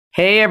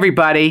Hey,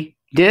 everybody.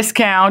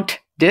 Discount.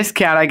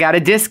 I got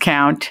a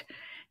discount.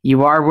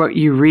 You Are What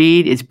You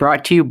Read is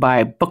brought to you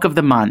by Book of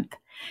the Month.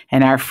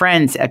 And our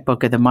friends at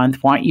Book of the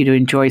Month want you to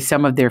enjoy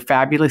some of their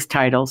fabulous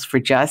titles for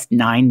just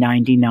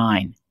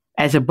 $9.99.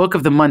 As a Book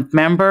of the Month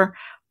member,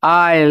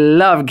 I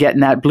love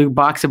getting that blue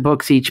box of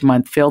books each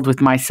month filled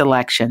with my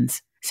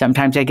selections.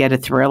 Sometimes I get a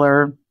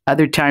thriller,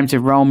 other times a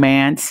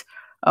romance.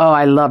 Oh,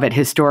 I love it.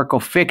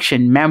 Historical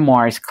fiction,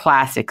 memoirs,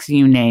 classics,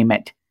 you name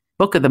it.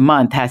 Book of the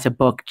Month has a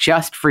book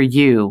just for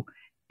you,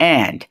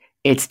 and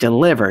it's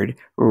delivered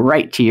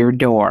right to your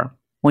door.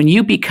 When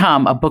you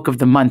become a Book of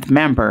the Month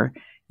member,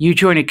 you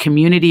join a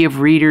community of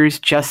readers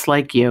just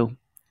like you.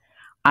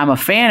 I'm a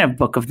fan of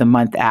Book of the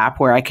Month app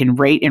where I can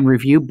rate and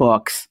review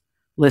books,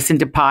 listen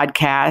to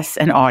podcasts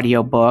and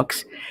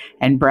audiobooks,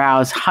 and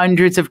browse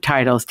hundreds of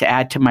titles to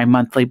add to my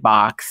monthly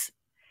box.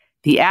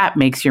 The app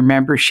makes your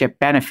membership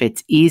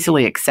benefits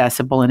easily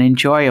accessible and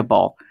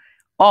enjoyable,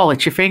 all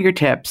at your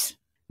fingertips.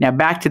 Now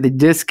back to the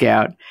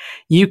discount.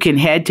 You can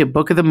head to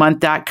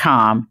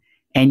bookofthemonth.com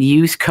and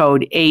use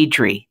code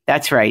ADRI.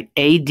 That's right,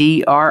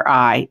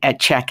 ADRI at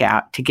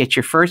checkout to get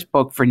your first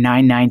book for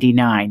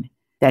 $9.99.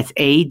 That's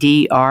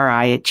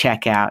ADRI at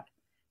checkout.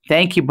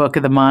 Thank you, Book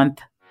of the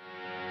Month.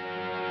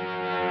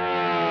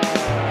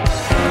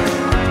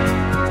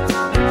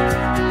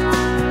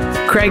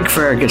 Craig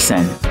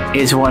Ferguson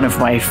is one of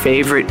my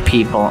favorite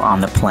people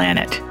on the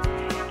planet.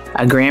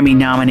 A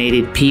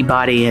Grammy-nominated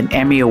Peabody and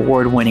Emmy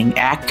Award-winning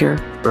actor,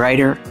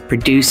 writer,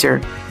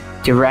 producer,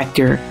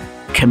 director,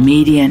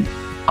 comedian,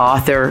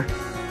 author,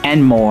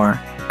 and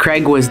more.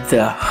 Craig was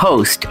the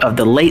host of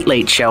The Late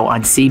Late Show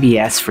on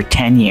CBS for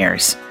 10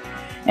 years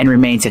and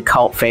remains a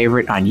cult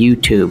favorite on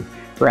YouTube,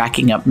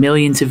 racking up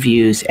millions of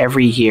views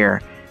every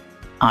year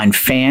on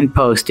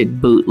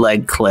fan-posted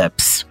bootleg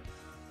clips.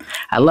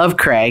 I love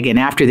Craig, and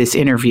after this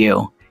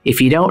interview, if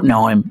you don't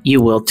know him,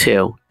 you will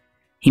too.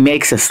 He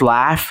makes us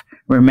laugh,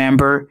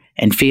 remember,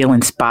 and feel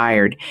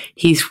inspired.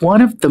 He's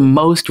one of the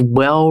most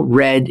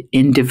well-read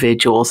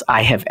individuals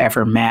I have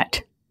ever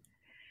met.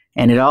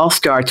 And it all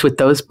starts with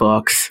those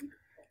books,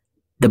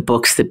 the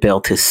books that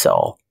built his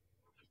soul.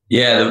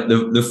 Yeah,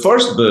 the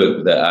first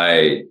book that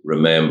I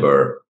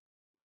remember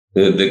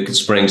that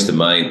springs to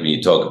mind when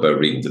you talk about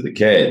reading to the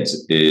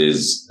kids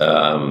is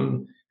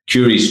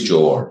Curious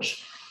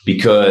George,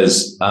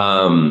 because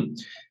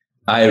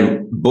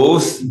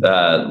both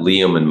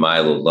Liam and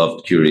Milo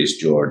loved Curious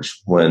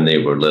George when they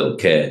were little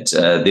kids.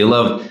 They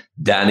loved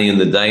Danny and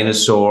the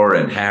Dinosaur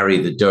and Harry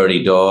the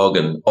Dirty Dog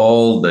and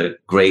all the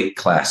great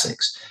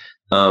classics.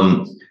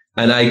 And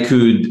I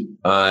could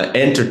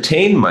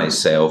entertain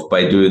myself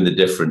by doing the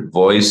different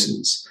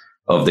voices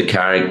of the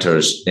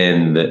characters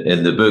in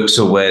the book.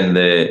 So when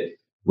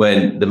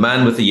the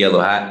man with the yellow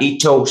hat, he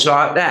talks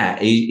like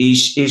that.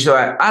 He's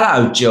like,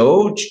 "Hello,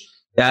 George.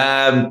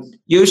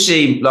 You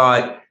seem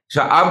like."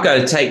 So I'm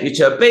going to take you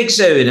to a big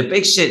zoo in a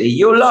big city.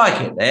 You'll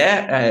like it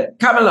there.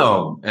 Come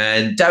along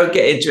and don't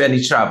get into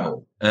any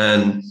trouble.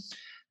 And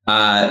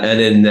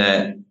then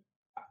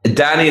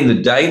Danny and the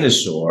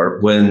Dinosaur,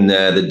 when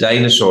the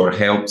dinosaur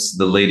helps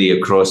the lady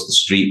across the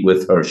street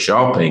with her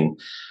shopping,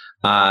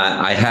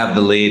 I have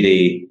the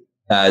lady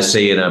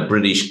say in a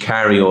British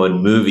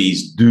Carry-On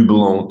Movies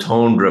double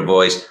entendre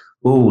voice,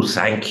 "Oh,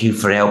 thank you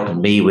for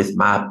helping me with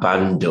my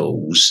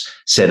bundles,"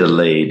 said a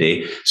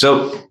lady.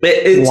 So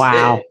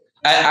Wow.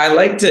 I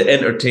like to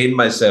entertain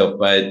myself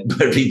by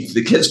reading to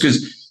the kids,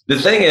 because the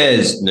thing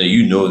is,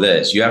 you know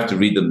this, you have to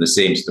read them the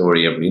same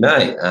story every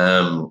night.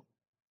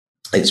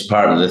 It's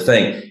part of the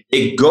thing.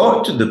 It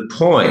got to the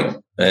point,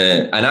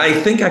 and I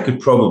think I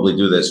could probably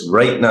do this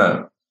right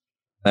now,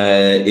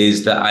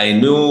 is that I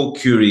know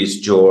Curious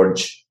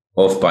George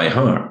off by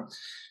heart.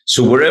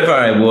 So wherever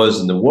I was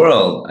in the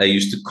world, I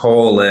used to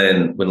call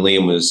in when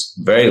Liam was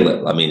very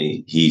little. I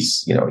mean,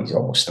 he's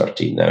almost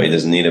 13 now. He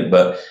doesn't need it,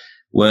 but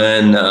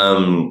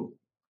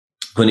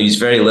when he was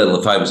very little,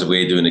 if I was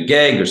away doing a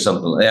gig or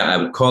something like that, I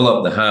would call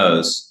up the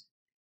house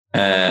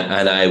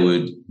and I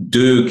would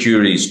do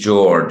Curious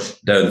George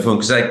down the phone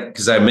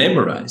because I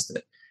memorized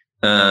it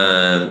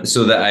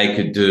so that I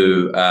could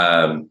do,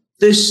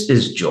 "This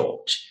is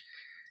George.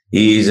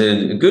 He's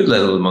a good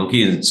little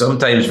monkey and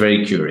sometimes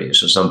very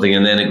curious," or something.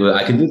 And then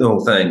I could do the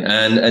whole thing.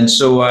 And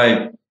so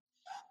I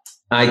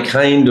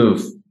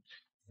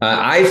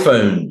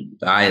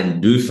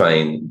do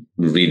find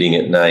reading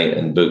at night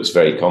and books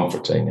very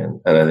comforting, and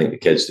I think the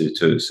kids do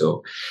too.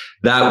 So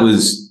that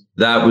was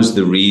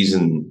the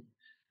reason,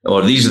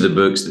 or these are the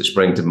books that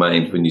spring to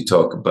mind when you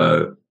talk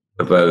about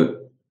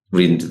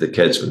reading to the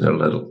kids when they're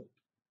little.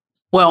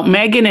 Well,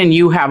 Megan and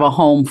you have a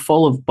home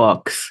full of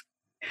books.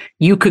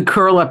 You could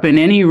curl up in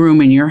any room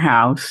in your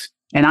house,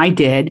 and I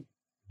did,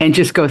 and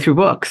just go through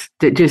books.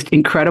 Just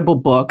incredible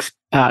books,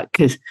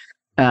 because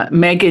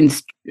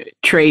Megan's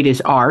trade is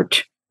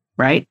art,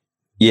 right?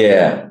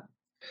 Yeah.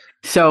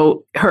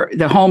 So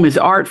the home is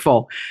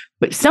artful.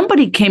 But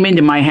somebody came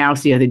into my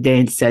house the other day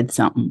and said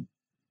something,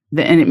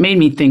 and it made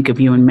me think of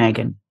you and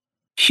Megan.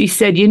 She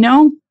said,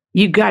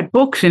 you got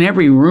books in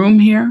every room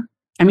here.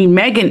 I mean,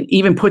 Megan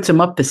even puts them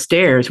up the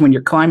stairs when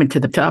you're climbing to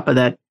the top of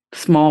that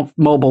small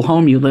mobile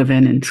home you live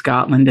in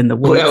Scotland in the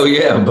woods. Well,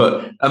 yeah,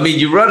 but I mean,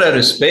 you run out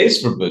of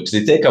space for books.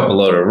 They take up a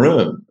lot of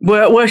room.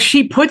 Well,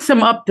 she puts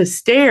them up the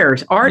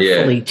stairs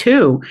artfully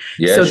too,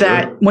 so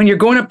that when you're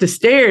going up the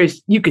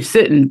stairs, you could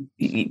sit and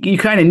you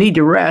kind of need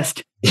to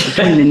rest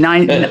between the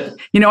nine.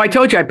 I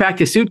told you I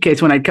packed a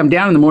suitcase when I'd come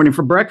down in the morning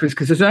for breakfast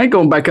because I ain't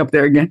going back up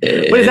there again.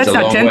 What is that's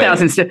not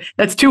 10,000 steps?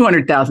 That's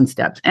 200,000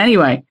 steps.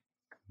 Anyway,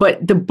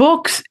 but the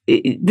books.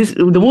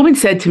 The woman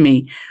said to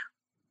me,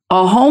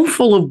 a home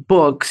full of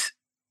books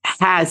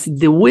has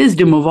the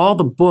wisdom of all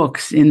the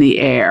books in the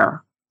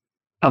air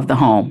of the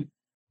home.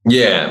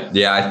 Yeah,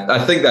 I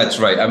think that's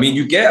right. I mean,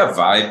 you get a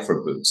vibe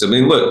for books. I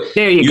mean, look.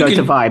 There you go, it's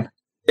a vibe.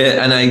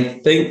 And I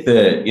think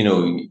that,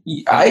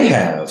 I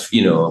have,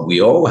 we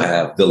all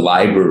have the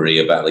Library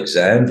of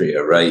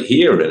Alexandria right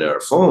here in our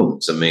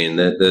phones. I mean,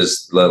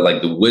 there's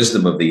like the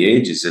wisdom of the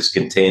ages is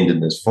contained in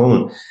this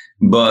phone,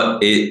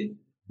 but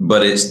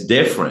it's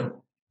different.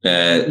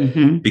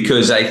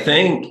 Because I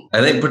think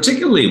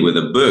particularly with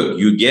a book,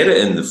 you get it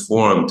in the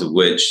form to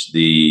which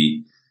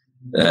the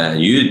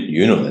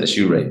you know this.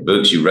 You write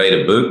books. You write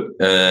a book,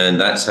 and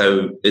that's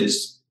how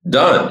it's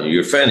done.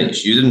 You're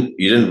finished. You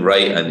didn't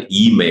write an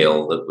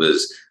email that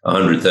was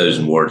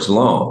 100,000 words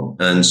long.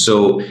 And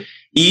so,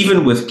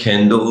 even with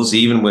Kindles,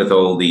 even with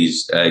all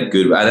these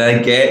good, and I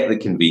get the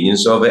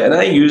convenience of it, and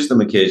I use them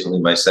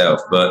occasionally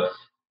myself, but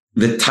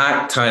the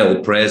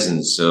tactile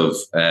presence of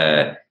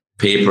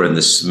paper and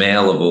the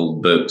smell of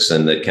old books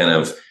and the kind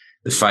of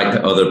the fact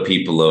that other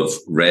people have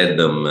read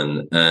them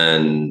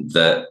and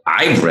that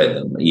I've read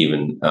them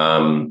even,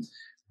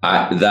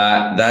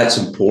 that's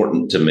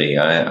important to me.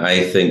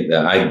 I think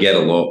that I get a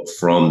lot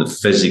from the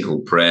physical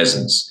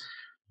presence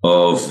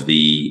of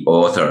the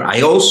author.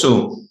 I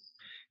also,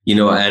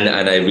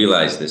 and I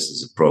realize this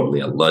is probably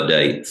a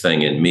Luddite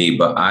thing in me,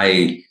 but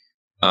I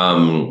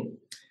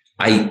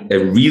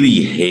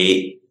really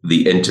hate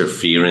the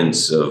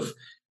interference of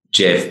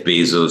Jeff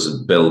Bezos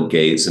and Bill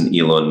Gates and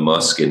Elon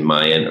Musk in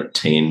my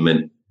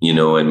entertainment,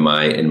 in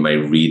my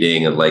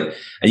reading, and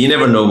you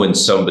never know when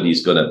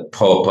somebody's going to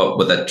pop up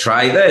with a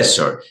try this,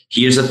 or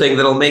here's a thing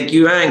that'll make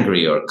you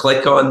angry, or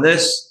click on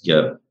this,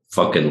 you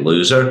fucking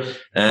loser.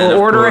 And or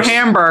order a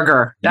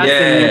hamburger. That's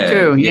in there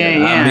too.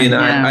 Yeah. I mean,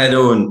 I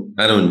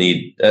don't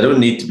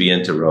need to be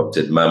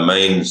interrupted. My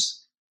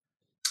mind's,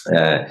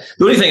 the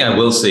only thing I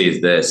will say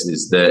is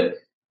that,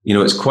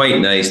 it's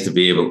quite nice to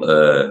be able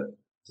to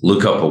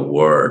look up a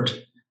word,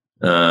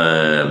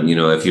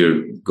 if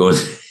you're going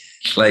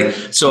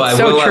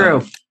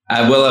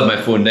I will have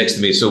my phone next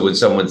to me. So when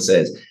someone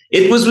says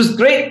it was with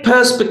great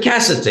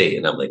perspicacity,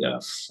 and I'm like, oh,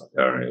 fuck,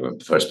 all right,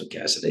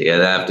 perspicacity,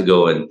 and I have to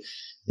go and,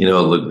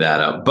 look that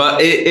up. But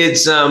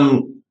it's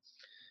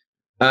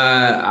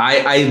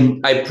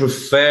I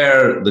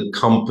prefer the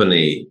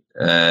company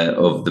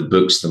of the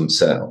books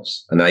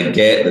themselves. And I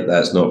get that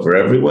that's not for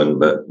everyone,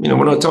 but,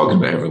 we're not talking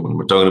about everyone.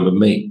 We're talking about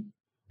me.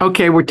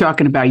 Okay, we're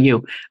talking about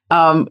you.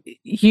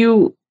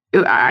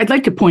 I'd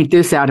like to point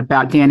this out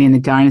about Danny and the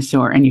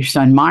Dinosaur and your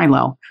son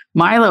Milo.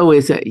 Milo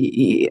is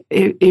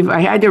if I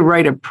had to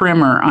write a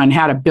primer on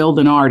how to build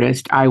an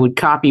artist, I would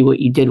copy what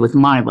you did with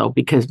Milo,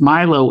 because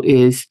Milo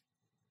is,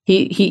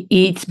 he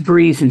eats,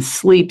 breathes, and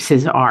sleeps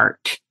his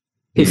art,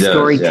 his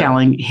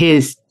storytelling,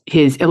 his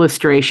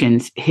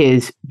illustrations,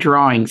 his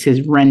drawings,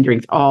 his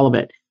renderings, all of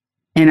it.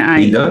 And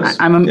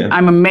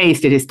I'm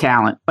amazed at his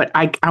talent. But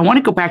I want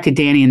to go back to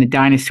Danny and the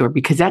Dinosaur,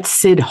 because that's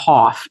Sid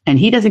Hoff, and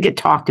he doesn't get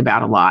talked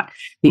about a lot,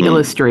 the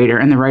illustrator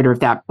and the writer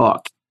of that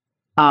book.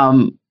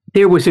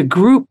 There was a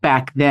group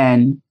back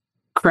then,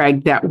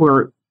 Craig, that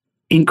were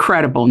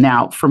incredible.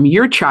 Now, from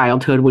your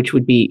childhood, which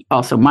would be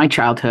also my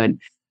childhood,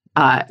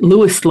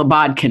 Louis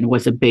Slobodkin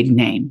was a big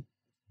name.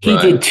 He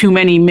did Too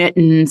Many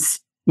Mittens.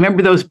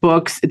 Remember those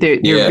books? They're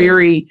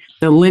very,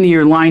 the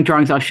linear line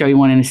drawings. I'll show you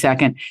one in a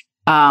second.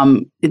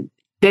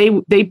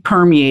 They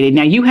permeated.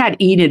 Now, you had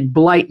Enid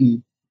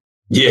Blyton.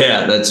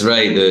 Yeah, that's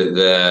right.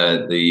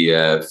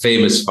 The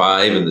famous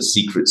five and the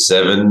secret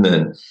seven.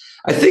 And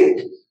I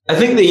think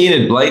the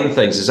Enid Blyton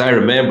things, as I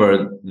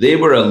remember, they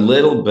were a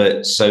little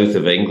bit south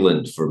of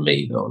England for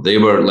me, though. They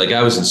were like,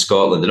 I was in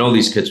Scotland and all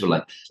these kids were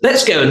like,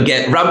 let's go and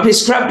get Rumpy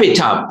Scrumpy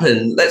Tump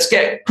and let's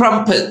get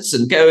crumpets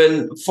and go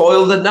and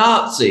foil the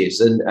Nazis.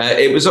 And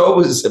it was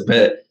always a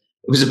bit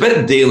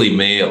Daily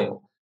Mail.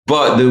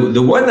 But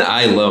the one that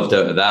I loved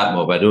out of that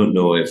mob, I don't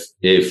know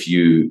if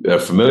you are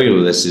familiar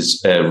with this,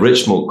 is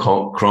Richmal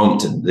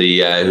Crompton,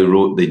 who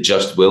wrote the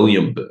Just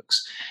William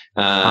books.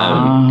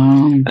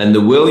 And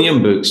the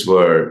William books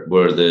were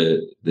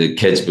the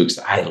kids' books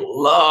that I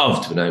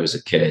loved when I was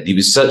a kid. He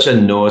was such a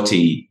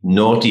naughty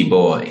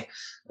boy.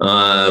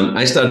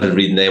 I started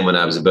reading them when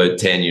I was about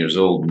 10 years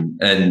old,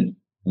 and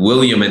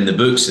William in the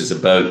books is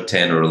about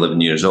 10 or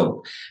 11 years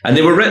old. And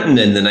they were written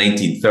in the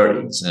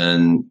 1930s,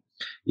 and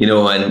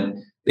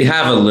they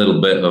have a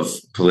little bit of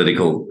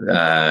political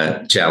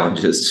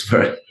challenges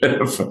for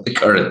the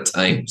current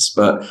times,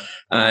 but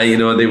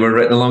they were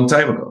written a long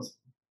time ago.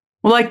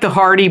 Well, like the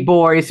Hardy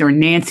Boys or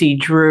Nancy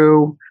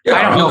Drew. Yeah,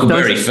 I don't know if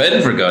Huckleberry those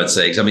Finn, for God's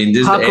sakes. I mean,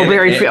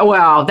 Huckleberry Finn.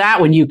 Well, that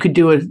one you could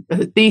do a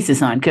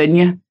thesis on, couldn't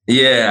you?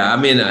 yeah, I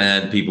mean,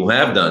 and people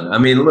have done. I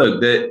mean,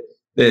 look,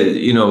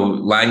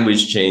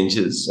 language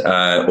changes,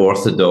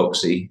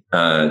 orthodoxy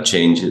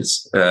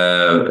changes,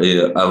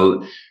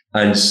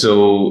 and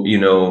so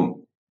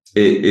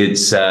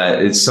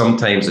it's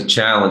sometimes a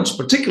challenge,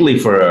 particularly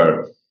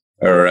for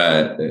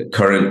our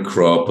current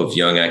crop of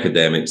young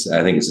academics.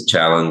 I think it's a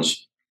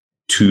challenge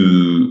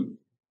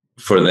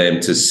for them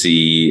to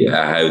see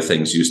how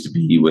things used to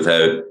be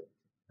without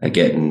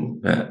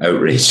getting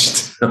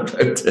outraged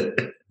about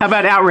it. How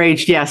about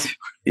outraged? Yes.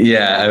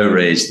 Yeah,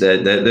 outraged.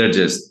 They're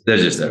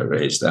just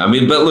outraged. I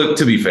mean, but look,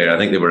 to be fair, I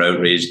think they were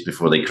outraged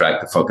before they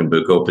cracked the fucking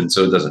book open,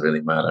 so it doesn't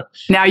really matter.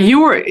 Now, you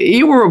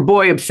were a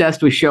boy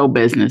obsessed with show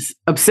business,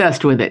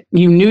 obsessed with it.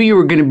 You knew you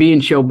were going to be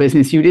in show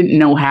business. You didn't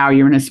know how.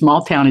 You're in a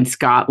small town in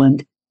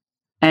Scotland,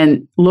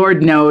 and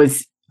Lord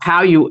knows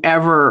how you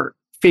ever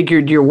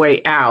figured your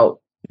way out.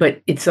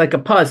 But it's like a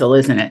puzzle,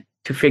 isn't it,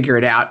 to figure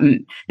it out?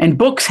 And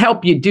books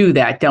help you do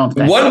that, don't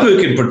they? One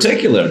book in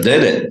particular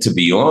did it, to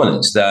be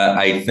honest.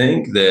 I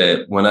think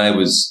that when I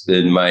was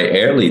in my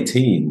early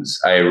teens,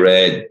 I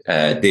read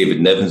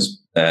David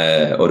Niven's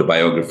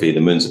autobiography,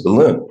 The Moon's a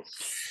Balloon.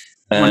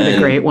 One of the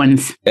great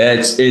ones.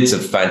 It's a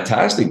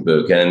fantastic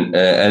book, and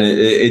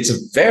it's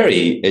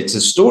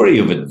a story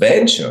of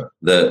adventure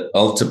that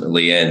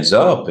ultimately ends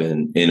up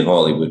in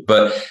Hollywood.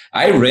 But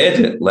I read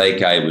it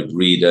like I would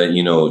read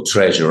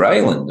Treasure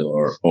Island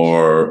or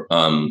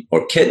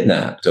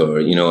Kidnapped or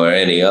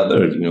any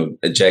other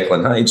Jekyll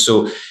and Hyde.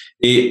 So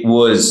it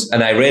was,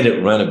 and I read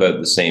it around about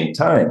the same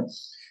time.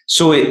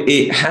 So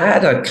it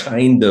had a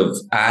kind of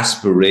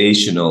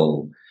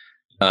aspirational.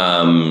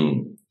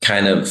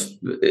 Kind of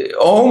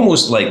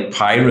almost like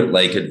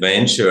pirate-like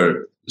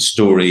adventure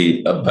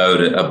story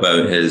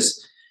about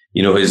his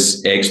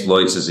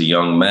exploits as a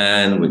young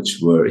man, which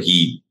were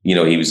he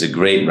was a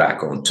great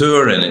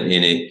raconteur, and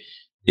in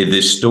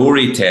the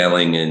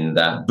storytelling in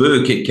that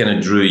book, it kind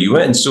of drew you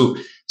in. So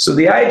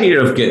the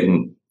idea of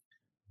getting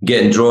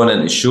drawn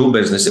into show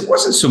business, it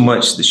wasn't so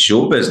much the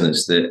show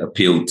business that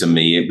appealed to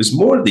me. It was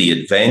more the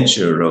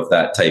adventure of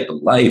that type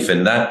of life,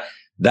 and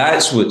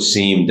that's what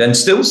seemed and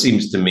still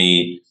seems to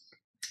me.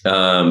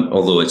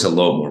 Although it's a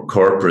lot more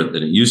corporate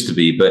than it used to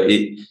be, but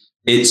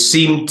it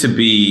seemed to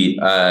be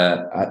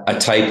a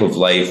type of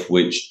life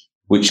which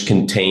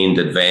contained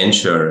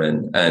adventure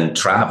and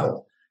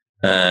travel,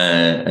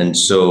 and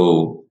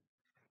so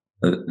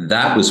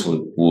that was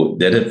what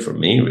did it for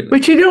me, really.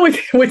 But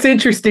what's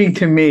interesting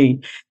to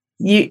me,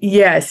 you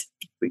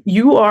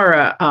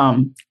are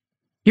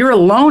you're a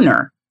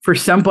loner for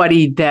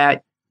somebody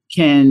that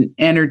can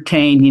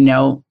entertain,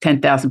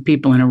 10,000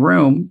 people in a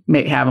room,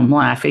 have them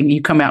laughing. You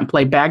come out and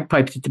play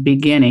bagpipes at the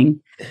beginning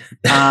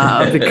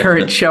of the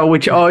current show,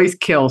 which always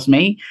kills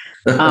me.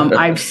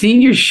 I've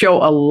seen your show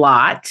a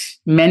lot,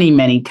 many,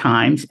 many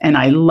times, and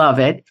I love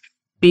it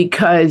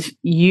because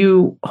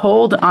you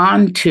hold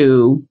on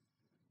to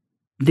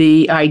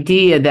the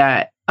idea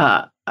that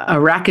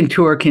a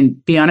raconteur can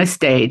be on a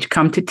stage,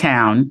 come to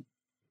town,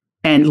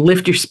 and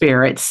lift your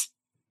spirits,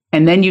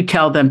 and then you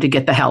tell them to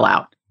get the hell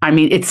out. I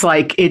mean, it's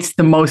like it's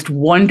the most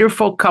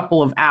wonderful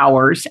couple of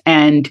hours,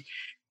 and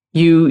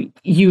you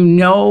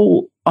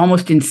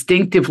almost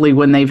instinctively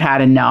when they've had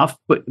enough,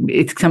 but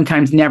it's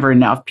sometimes never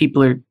enough.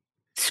 People are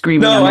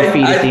screaming on their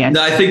feet at the end.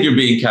 No, I think you're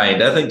being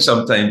kind. I think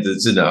sometimes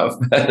it's enough.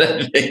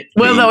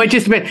 Well, no, it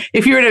just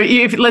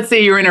if let's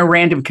say you're in a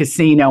random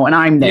casino and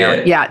I'm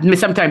there,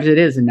 sometimes it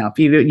is enough.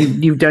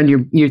 You've done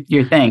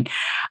your thing.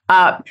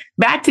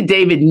 Back to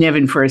David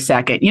Niven for a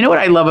second. You know what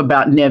I love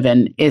about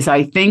Niven is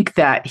I think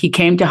that he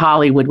came to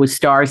Hollywood with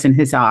stars in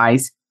his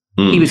eyes.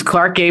 He was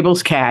Clark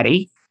Gable's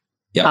caddy.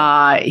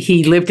 Yep.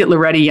 He lived at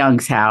Loretta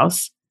Young's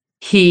house.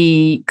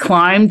 He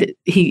climbed,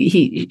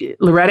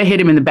 Loretta hit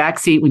him in the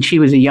backseat when she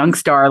was a young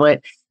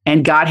starlet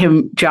and got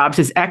him jobs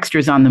as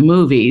extras on the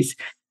movies.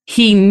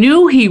 He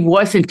knew he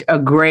wasn't a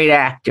great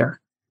actor,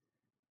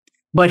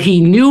 but he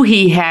knew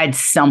he had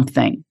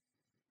something.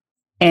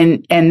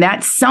 And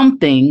that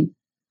something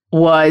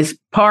was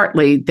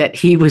partly that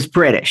he was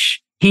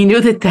British. He knew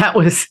that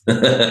was,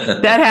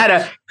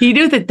 he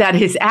knew that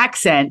his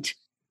accent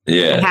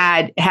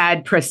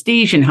had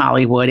prestige in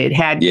Hollywood. It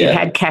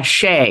had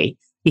cachet.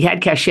 He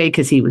had cachet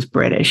because he was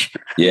British.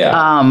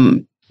 Yeah.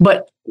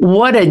 But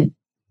what a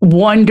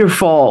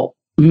wonderful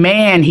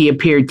man he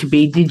appeared to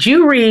be. Did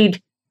you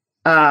read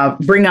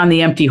Bring on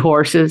the Empty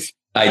Horses?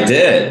 I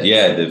did.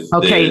 Yeah.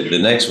 The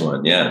next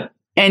one. Yeah.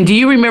 And do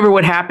you remember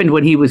what happened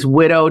when he was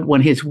widowed,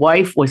 when his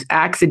wife was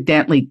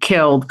accidentally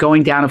killed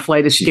going down a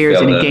flight of stairs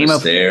in a game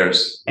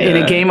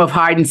of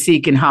hide and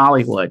seek in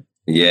Hollywood?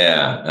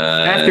 Yeah.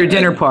 After a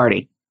dinner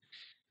party.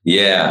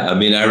 Yeah, I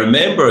mean, I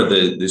remember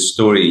the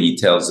story he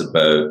tells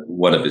about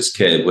one of his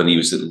kids when he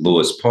was at the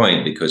lowest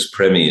point because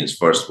Primmy, his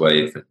first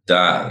wife, had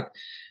died.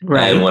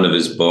 Right. And one of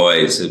his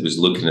boys was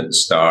looking at the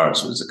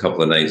stars. It was a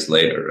couple of nights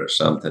later or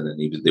something,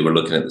 and they were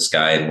looking at the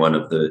sky, and one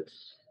of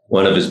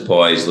his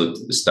boys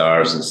looked at the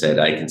stars and said,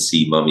 "I can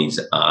see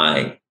Mummy's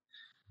eye."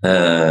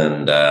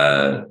 And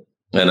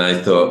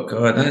I thought,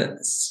 God,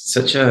 that's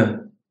such a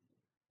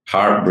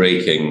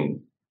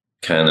heartbreaking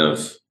kind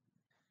of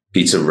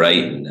piece of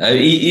writing.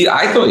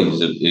 I thought he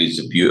was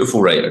a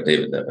beautiful writer,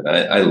 David Niven.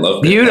 I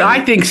loved it.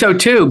 I think so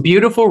too.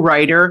 Beautiful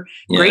writer,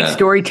 great Yeah.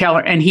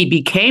 storyteller, and he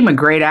became a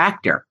great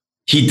actor.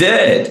 He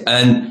did,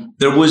 and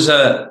there was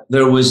a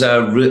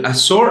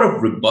sort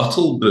of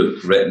rebuttal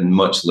book written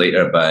much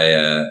later by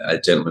a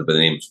gentleman by the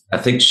name, I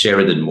think,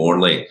 Sheridan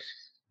Morley.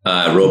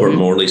 Robert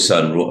Morley's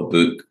son wrote a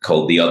book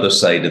called The Other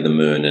Side of the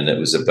Moon, and it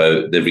was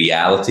about the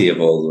reality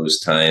of all those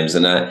times.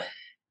 And I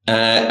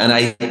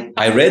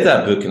read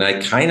that book, and I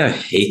kind of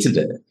hated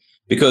it,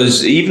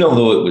 because even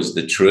although it was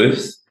the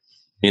truth,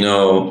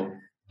 or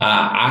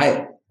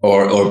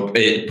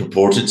it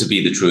purported to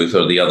be the truth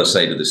or the other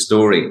side of the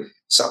story,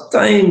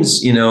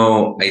 sometimes,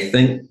 I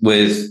think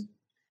with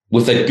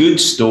a good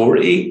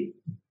story,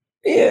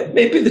 yeah,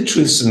 maybe the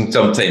truth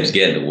sometimes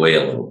get in the way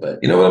a little bit.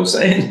 You know what I'm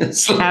saying?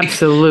 It's like,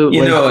 absolutely.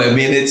 I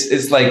mean,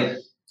 it's like,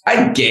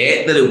 I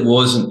get that it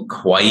wasn't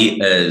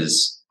quite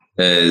as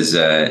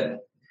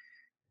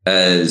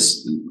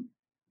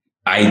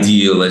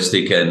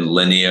idealistic and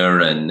linear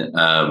and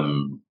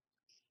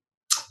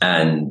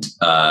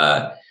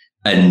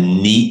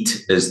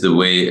neat as the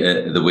way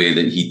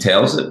that he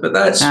tells it. But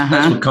that's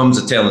what comes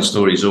of telling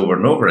stories over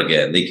and over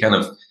again. They kind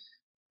of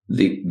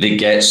they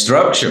get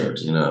structured,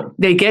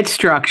 They get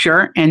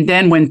structure, and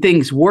then when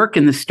things work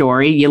in the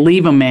story, you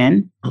leave them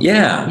in.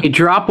 Yeah, you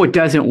drop what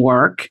doesn't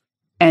work,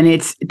 and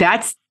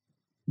that's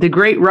the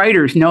great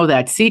writers know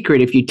that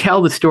secret. If you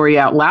tell the story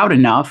out loud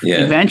enough,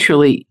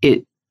 eventually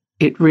it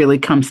really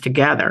comes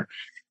together.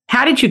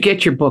 How did you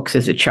get your books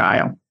as a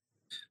child?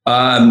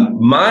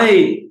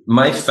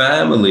 My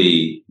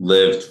family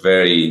lived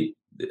in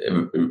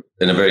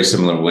a very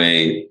similar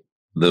way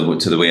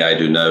to the way I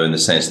do now, in the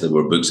sense that there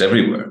were books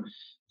everywhere.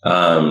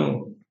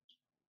 My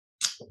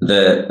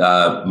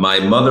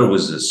mother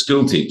was a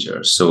school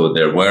teacher, so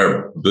there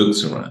were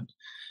books around.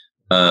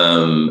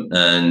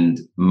 And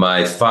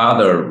my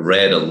father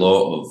read a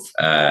lot of,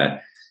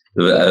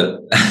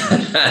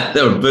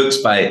 there were books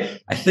by,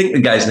 I think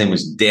the guy's name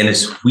was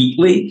Dennis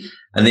Wheatley,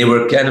 and they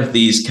were kind of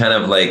these kind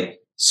of like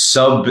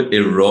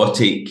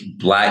sub-erotic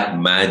black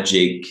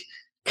magic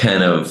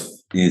kind of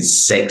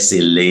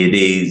sexy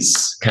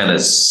ladies, kind of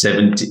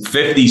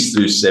 50s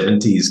through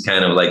 70s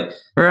kind of like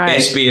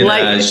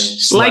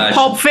espionage, like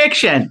Pulp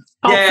Fiction.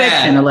 Pulp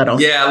Fiction, a little.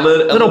 Yeah, a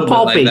little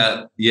pulpy. Like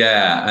that.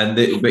 Yeah,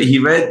 but he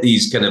read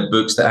these kind of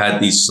books that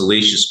had these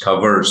salacious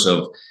covers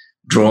of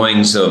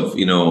drawings of,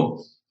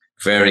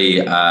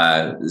 very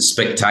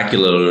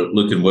spectacular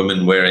looking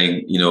women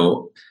wearing,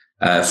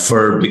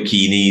 fur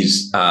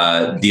bikinis,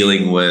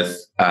 dealing with,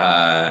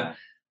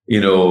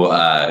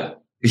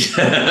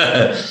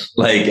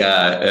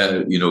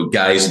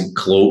 guys in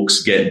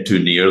cloaks getting too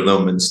near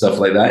them and stuff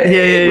like that.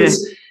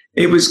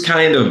 It was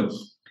kind of,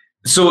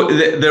 so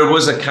there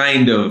was a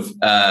kind of,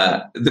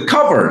 the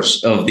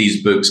covers of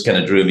these books kind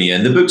of drew me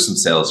in. The books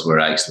themselves were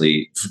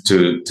actually,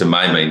 to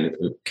my mind,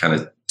 kind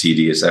of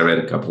tedious. I read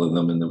a couple of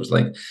them and there was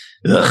like,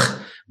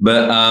 ugh.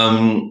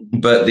 And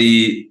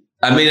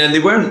they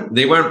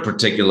weren't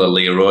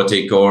particularly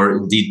erotic or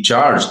indeed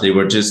charged. They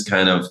were just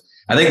kind of,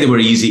 I think they were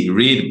easy to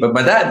read, but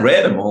my dad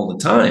read them all the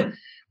time.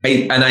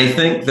 I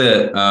think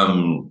that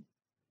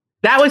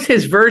that was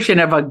his version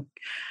of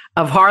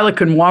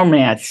Harlequin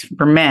romance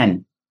for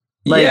men.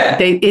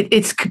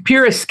 It's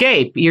pure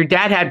escape. Your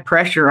dad had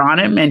pressure on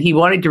him, and he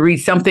wanted to read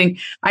something.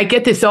 I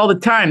get this all the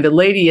time. The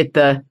lady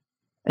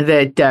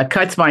that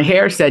cuts my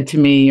hair said to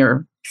me,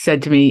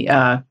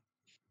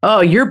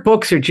 "Oh, your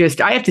books are just.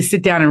 I have to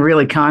sit down and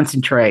really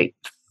concentrate."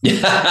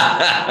 Well,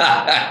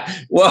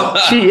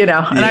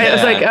 I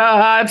was like,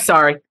 I'm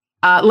sorry.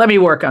 Let me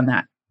work on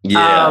that.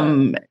 Yeah.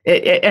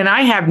 And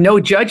I have no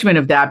judgment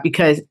of that,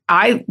 because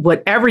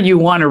whatever you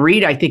want to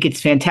read, I think it's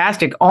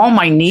fantastic. All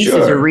my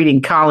nieces are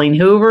reading Colleen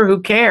Hoover.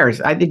 Who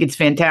cares? I think it's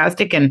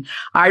fantastic. And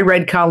I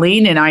read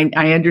Colleen, and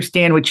I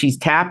understand what she's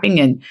tapping,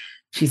 and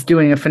she's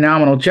doing a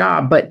phenomenal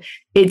job. But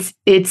it's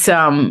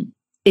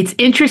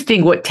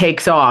interesting what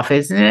takes off,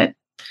 isn't it?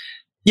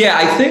 Yeah,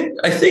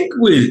 I think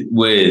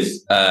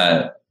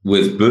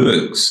with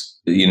books,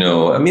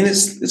 I mean,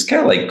 it's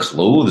kind of like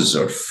clothes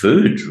or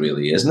food,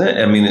 really, isn't it?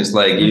 I mean, it's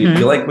like you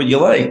like what you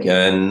like,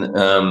 and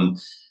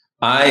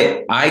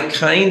I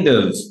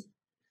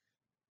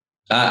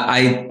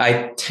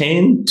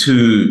tend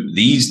to,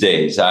 these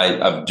days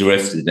I've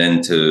drifted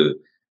into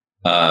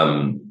what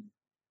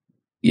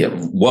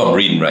I'm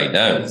reading right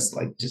now is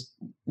like just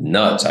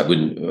nuts. I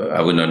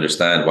wouldn't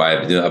understand why.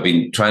 I've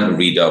been trying to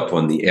read up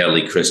on the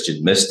early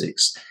Christian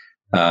mystics.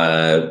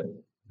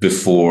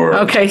 Before.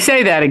 Okay,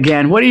 say that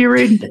again. What are you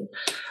reading?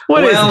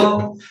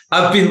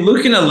 I've been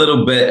looking a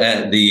little bit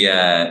at the.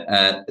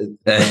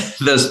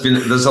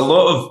 There's a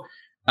lot of.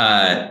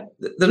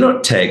 They're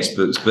not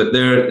textbooks, but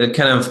they're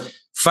kind of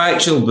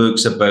factual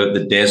books about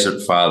the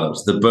Desert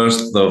Fathers, the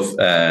birth of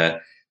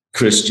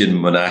Christian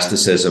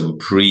monasticism,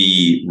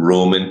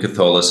 pre-Roman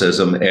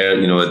Catholicism.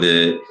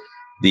 The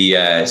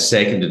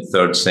 2nd and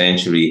 3rd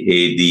century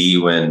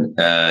AD, when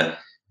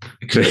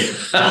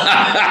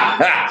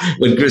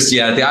with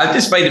Christianity. I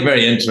just find it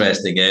very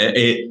interesting.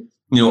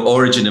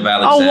 Origin of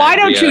Alexandria. Oh, why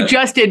don't you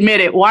just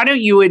admit it? Why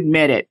don't you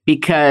admit it?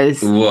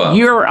 Because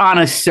you're on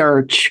a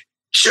search.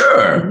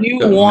 Sure.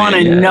 You want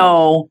to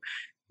know.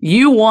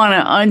 You want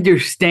to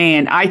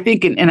understand. I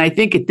think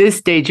at this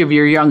stage of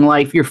your young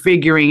life, you're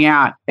figuring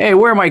out, hey,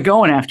 where am I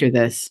going after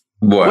this?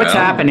 Well, what's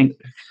happening?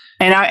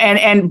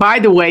 And by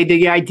the way,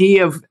 the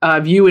idea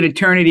of you in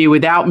eternity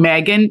without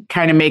Megan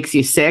kind of makes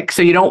you sick.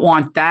 So you don't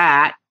want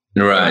that.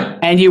 Right.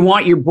 And you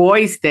want your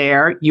boys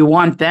there. You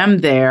want them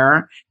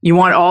there. You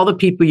want all the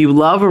people you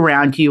love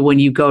around you when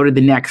you go to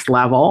the next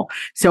level.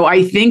 So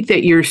I think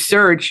that your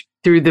search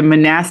through the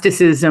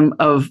monasticism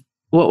of,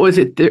 what was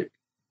it,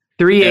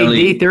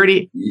 3 AD,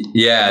 30?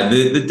 Yeah,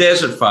 the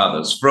Desert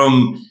Fathers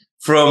from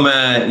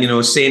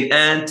Saint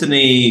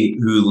Anthony,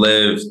 who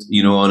lived,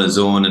 on his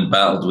own and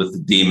battled with the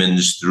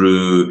demons,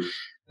 through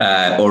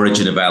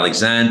Origin of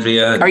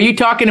Alexandria. Are you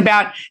talking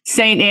about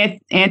Saint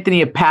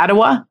Anthony of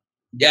Padua?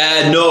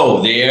 Yeah,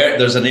 no,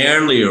 there's an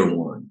earlier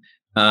one.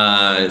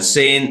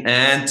 Saint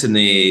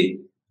Anthony.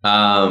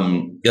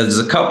 There's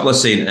a couple of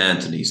Saint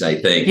Anthonys, I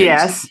think.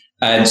 Yes,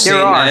 and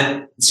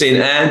Saint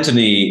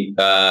Anthony.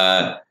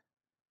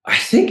 I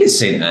think it's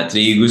Saint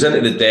Anthony. He goes into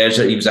the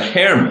desert. He was a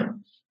hermit.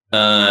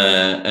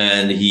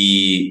 And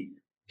he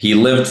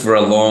lived for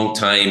a long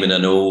time in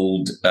an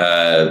old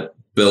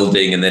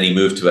building, and then he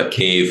moved to a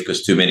cave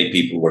because too many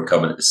people were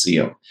coming to see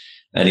him.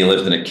 And he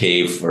lived in a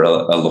cave for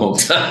a long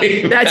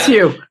time. That's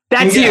you.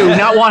 That's you.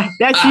 Not one.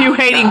 That's you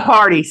hating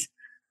parties.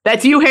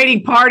 That's you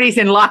hating parties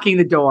and locking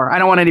the door. I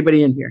don't want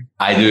anybody in here.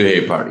 I do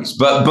hate parties,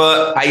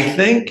 but I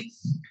think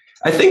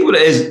what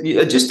it is,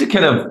 just to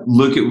kind of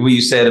look at what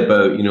you said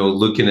about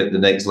looking at the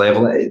next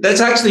level. That's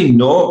actually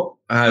not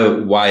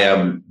why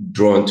I'm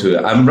drawn to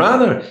it. I'm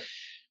rather,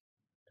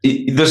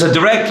 there's a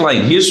direct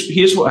line.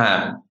 Here's what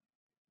happened.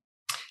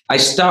 I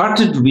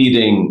started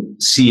reading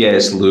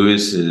C.S.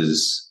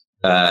 Lewis's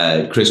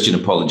Christian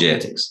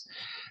apologetics,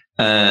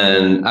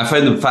 and I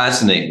found them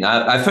fascinating.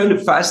 I found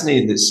it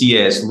fascinating that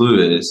C.S.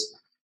 Lewis,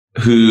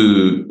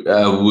 who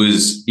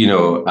was,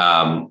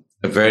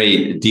 a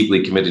very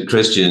deeply committed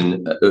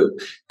Christian,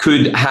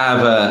 could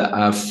have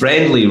a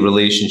friendly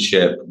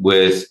relationship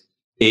with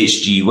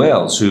H.G.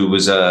 Wells, who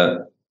was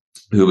a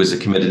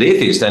committed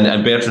atheist,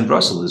 and Bertrand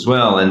Russell as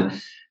well.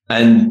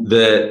 And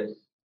the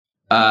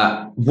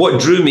what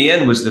drew me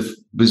in was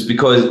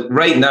because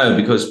right now,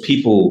 because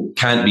people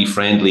can't be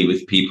friendly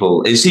with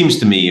people, it seems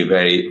to me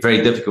very,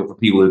 very difficult for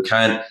people who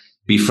can't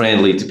be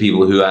friendly to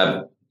people who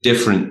have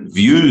different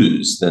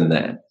views than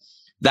them.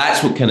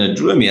 That's what kind of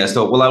drew me. I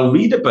thought, well, I'll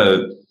read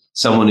about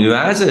someone who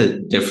has a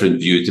different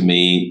view to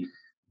me,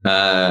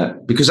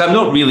 because I'm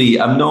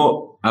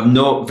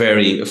not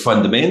very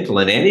fundamental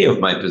in any of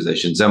my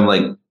positions. I'm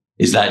like,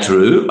 is that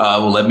true?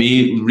 Well, let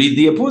me read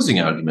the opposing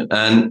argument.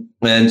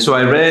 And so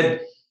I read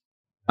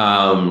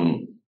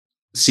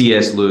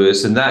C.S.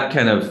 Lewis, and that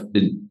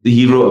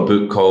he wrote a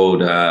book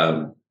called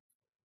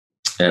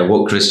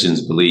What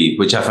Christians Believe,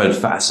 which I found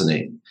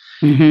fascinating.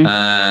 Mm-hmm.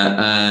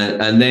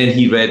 And then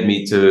he read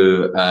me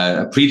to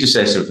a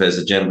predecessor of his,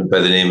 a gentleman by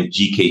the name of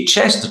G.K.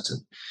 Chesterton,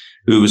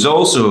 who was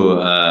also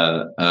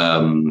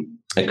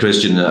a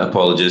Christian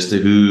apologist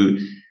who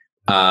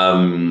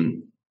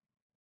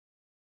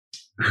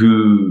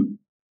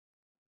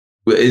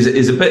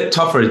is a bit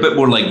tougher, a bit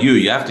more like you.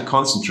 You have to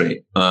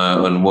concentrate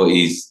on what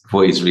he's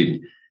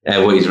reading,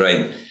 what he's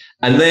writing.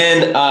 And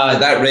then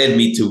that led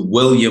me to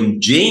William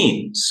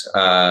James,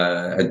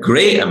 a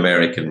great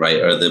American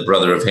writer, the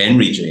brother of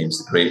Henry James,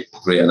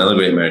 another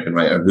great American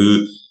writer,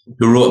 who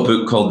wrote a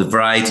book called The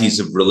Varieties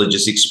of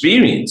Religious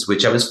Experience,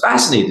 which I was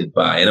fascinated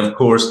by. And of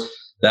course,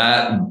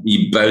 that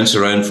you bounce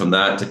around from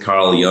that to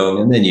Carl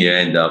Jung, and then you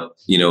end up,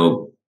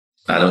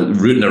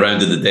 rooting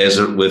around in the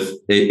desert with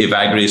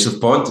Evagrius of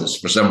Pontus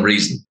for some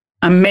reason.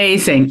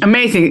 Amazing.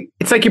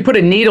 It's like you put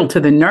a needle to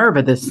the nerve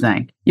of this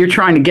thing. You're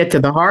trying to get to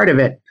the heart of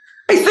it.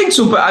 I think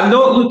so, but I'm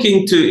not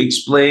looking to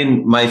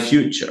explain my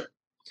future.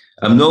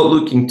 I'm not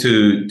looking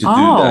to do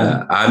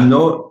that. I'm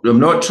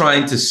not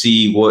trying to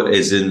see what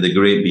is in the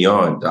great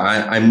beyond.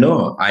 I'm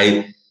not.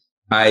 I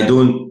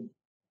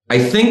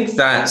think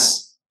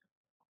that's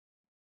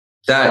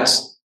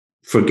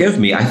forgive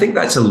me. I think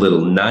that's a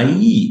little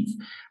naive.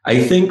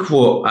 I think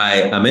what I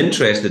am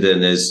interested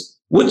in is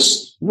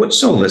what's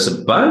all this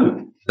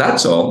about?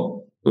 That's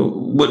all.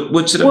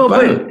 What's it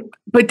about?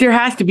 But there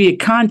has to be a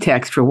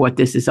context for what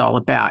this is all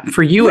about.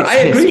 For you, it's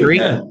history.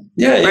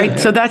 Yeah. Right.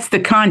 So that's the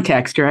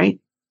context, right?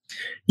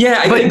 Yeah,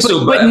 I think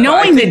so. But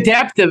knowing the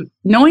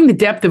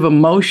depth of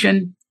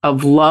emotion,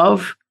 of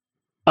love,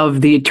 of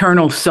the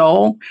eternal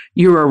soul,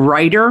 you're a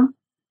writer.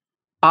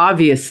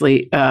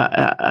 Obviously,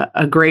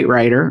 a great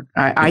writer.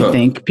 I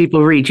think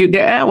people read you.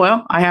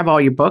 Well, I have all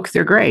your books;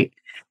 they're great.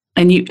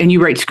 And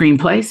you write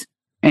screenplays,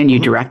 and you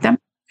direct them,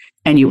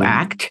 and you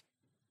act,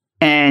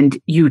 and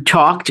you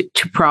talked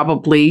to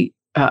probably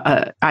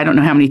I don't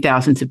know how many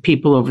thousands of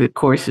people over the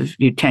course of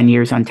your 10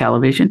 years on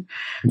television.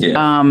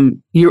 Yeah.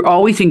 You're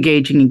always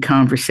engaging in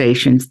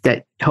conversations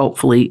that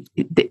hopefully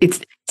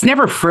it's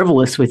never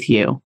frivolous with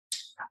you.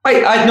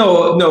 I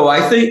no.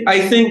 I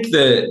think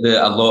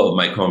that a lot of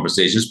my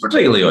conversations,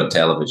 particularly on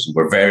television,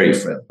 were very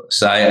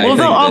frivolous.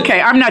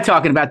 Okay, I'm not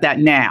talking about that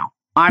now.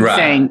 I'm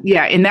saying,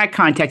 yeah, in that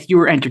context, you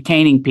were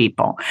entertaining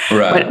people.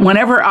 Right. But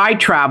whenever I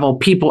travel,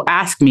 people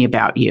ask me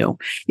about you.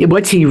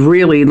 What's he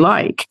really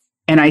like?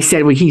 And I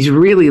said, well, he's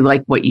really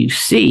like what you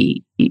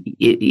see.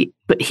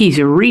 But he's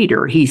a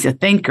reader. He's a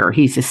thinker.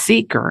 He's a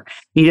seeker.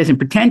 He doesn't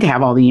pretend to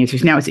have all the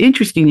answers. Now, it's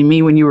interesting to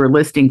me when you were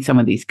listing some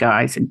of these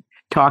guys and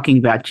talking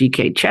about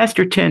G.K.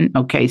 Chesterton,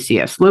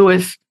 C.S.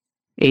 Lewis,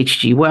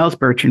 H.G. Wells,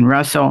 Bertrand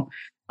Russell.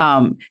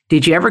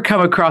 Did you ever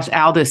come across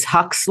Aldous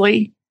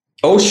Huxley?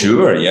 Oh,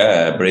 sure.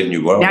 Yeah. Brave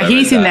New World. Now,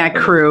 he's in that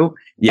crew.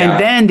 Yeah. And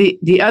then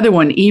the other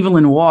one,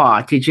 Evelyn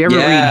Waugh. Did you ever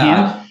read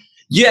him?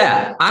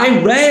 Yeah.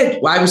 I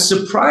was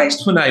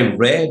surprised when I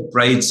read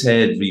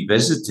Brideshead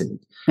Revisited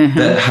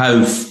that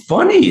how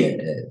funny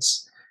it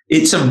is.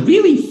 It's a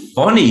really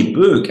funny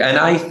book. And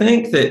I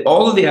think that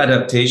all of the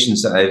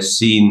adaptations that I've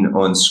seen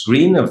on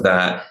screen of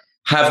that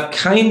have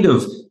kind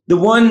of, the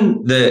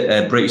one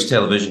that British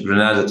Television,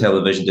 Granada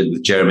Television did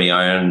with Jeremy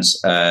Irons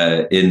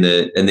in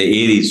the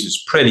 80s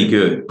was pretty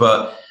good.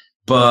 But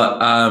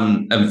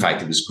in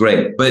fact, it was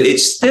great. But it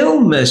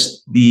still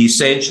missed the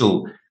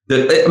essential.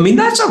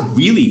 That's a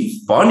really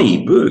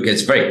funny book.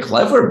 It's a very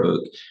clever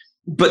book.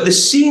 But the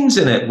scenes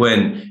in it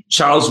when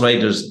Charles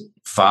Ryder's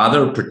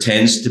father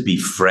pretends to be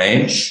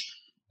French.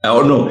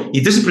 Oh, no,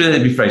 he doesn't pretend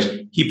to be French.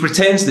 He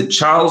pretends that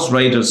Charles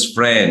Ryder's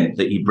friend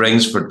that he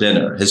brings for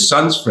dinner, his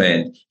son's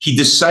friend, he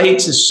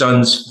decides his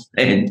son's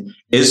friend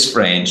is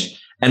French,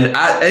 and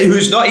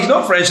he's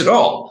not French at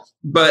all.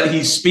 But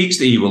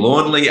he will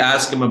only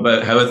ask him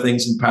about how are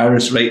things in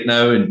Paris right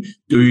now, and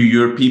do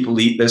your people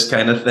eat this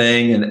kind of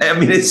thing? And I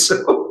mean, it's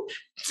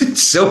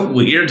so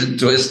weird and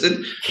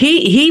twisted.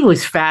 He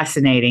was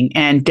fascinating,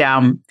 and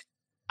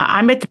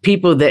I met the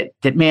people that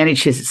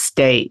managed his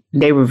estate.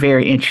 They were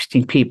very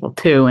interesting people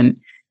too. And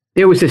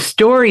there was a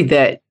story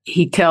that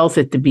he tells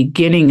at the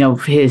beginning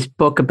of his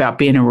book about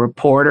being a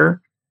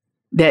reporter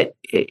that,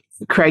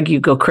 Craig, you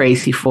go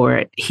crazy for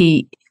it.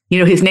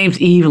 His name's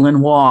Evelyn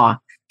Waugh.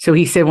 So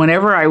he said,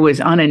 whenever I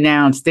was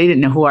unannounced, they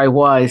didn't know who I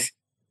was.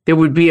 There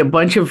would be a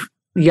bunch of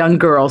young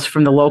girls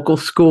from the local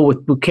school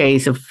with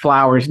bouquets of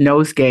flowers,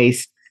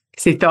 nosegays,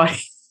 because they thought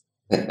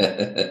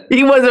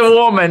he was a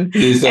woman.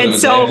 And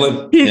so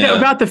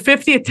about the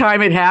 50th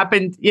time it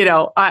happened,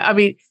 I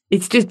mean,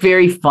 it's just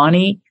very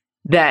funny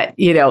that,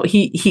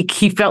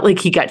 he felt like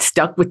he got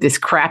stuck with this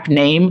crap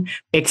name,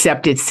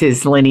 except it's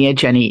his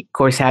lineage. And he, of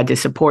course, had to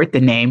support the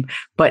name.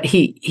 But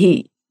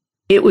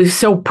it was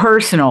so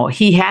personal.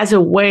 He has a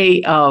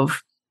way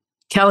of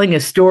telling a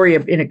story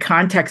in a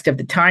context of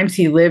the times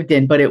he lived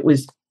in, but it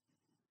was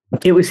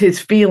his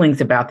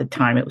feelings about the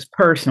time. It was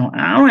personal.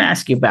 And I want to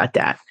ask you about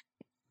that.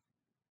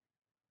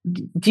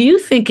 Do you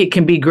think it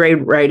can be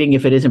great writing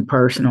if it isn't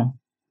personal?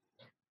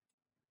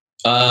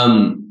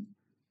 I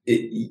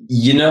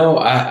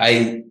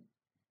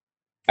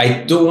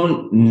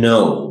don't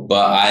know,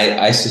 but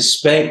I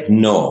suspect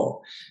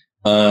no.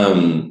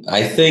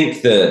 I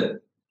think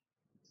that,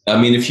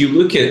 if you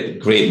look at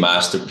great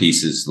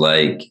masterpieces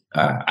like,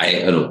 I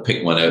don't know,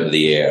 pick one out of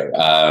the air,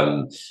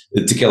 To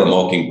Kill a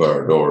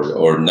Mockingbird or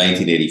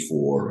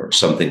 1984 or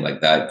something like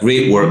that,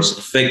 great works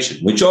of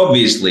fiction, which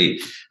obviously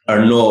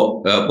are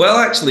not,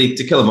 actually,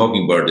 To Kill a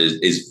Mockingbird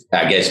is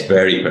I guess,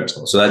 very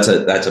personal. So that's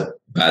a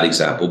bad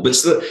example. But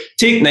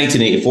take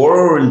 1984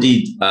 or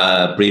indeed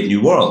Brave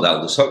New World,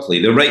 Aldous Huxley.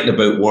 They're writing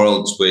about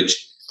worlds which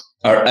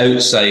are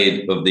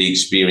outside of the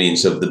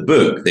experience of the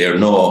book. They're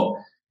not,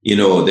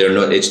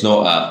 it's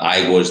not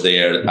I was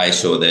there, I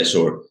saw this,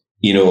 or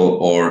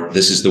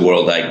this is the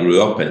world I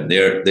grew up in.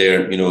 They're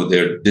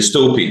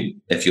dystopian,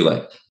 if you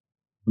like.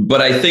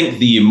 But I think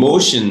the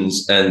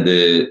emotions and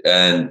the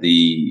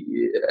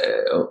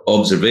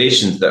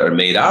observations that are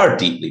made are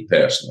deeply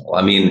personal.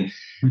 I mean,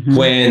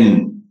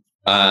 when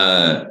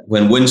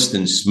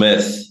Winston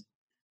Smith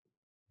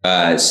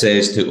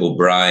says to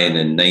O'Brien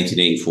in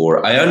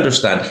 1984, I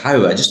understand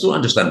how, I just don't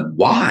understand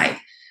why.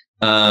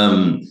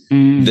 I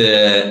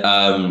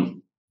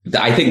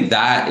think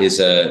that's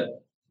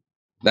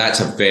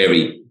a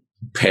very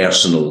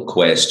personal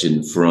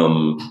question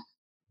from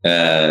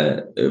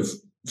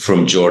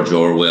George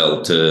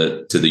Orwell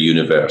to the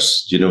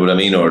universe. Do you know what I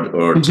mean?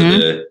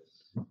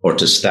 Or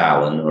to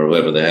Stalin or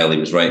whoever the hell he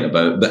was writing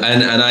about. But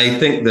and I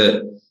think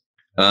that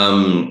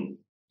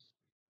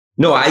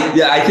no,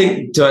 I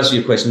think, to answer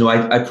your question, no,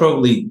 I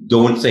probably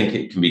don't think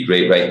it can be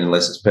great writing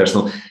unless it's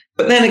personal.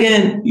 But then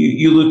again,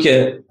 you look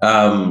at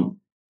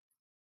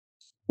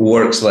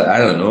works like, I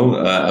don't know,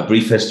 A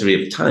Brief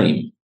History of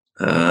Time.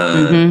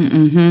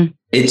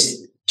 It's,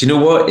 do you know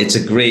what? It's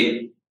a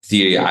great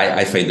theory.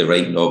 I find the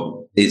writing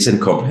of it's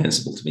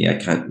incomprehensible to me. I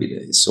can't read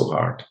it. It's so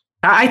hard.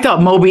 I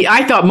thought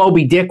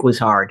Moby Dick was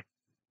hard.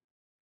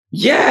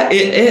 Yeah,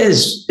 it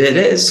is. It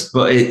is,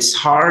 but it's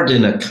hard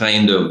in a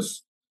kind of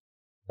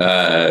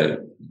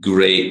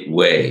great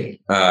way.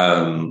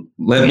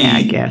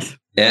 I guess.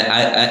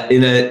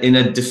 In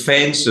a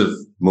defense of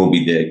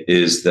Moby Dick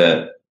is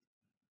that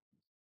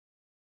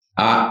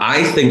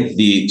I think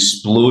the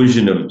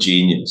explosion of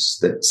genius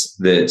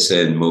that's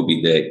in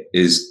Moby Dick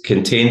is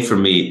contained for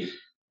me.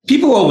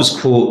 People always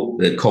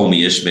call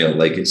me Ishmael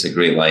like it's a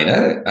great line.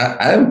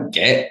 I don't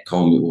get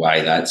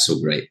why that's so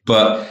great.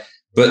 But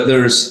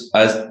there's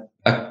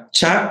a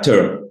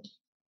chapter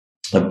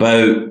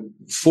about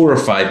 4 or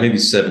 5, maybe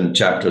 7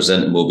 chapters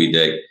into Moby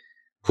Dick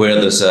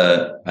where there's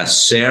a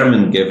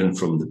sermon given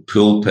from the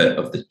pulpit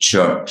of the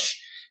church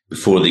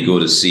before they go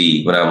to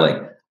sea, when I'm like,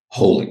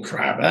 holy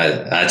crap,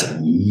 that's an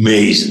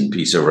amazing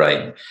piece of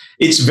writing.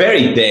 It's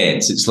very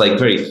dense. It's like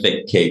very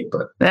thick cake,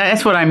 but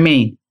that's what I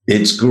mean.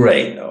 It's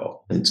great,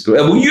 though. It's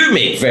great. Well, you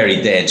make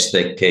very dense,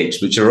 thick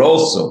cakes, which are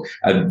also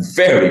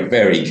very,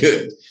 very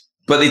good,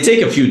 but they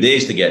take a few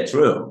days to get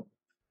through.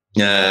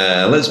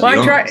 Let's be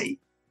honest.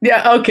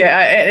 Yeah, okay,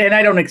 and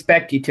I don't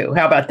expect you to.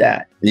 How about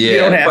that? Yeah, you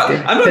don't have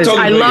to. I'm not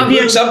talking about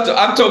your books.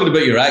 I'm talking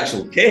about your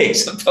actual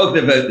cakes. I'm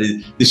talking about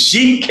the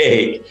sheet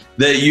cake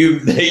that you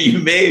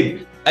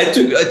made.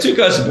 It took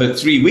us about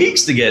 3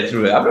 weeks to get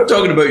through it. I'm not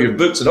talking about your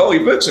books at all.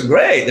 Your books are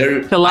great.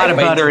 There's a lot of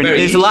butter.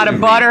 There's a lot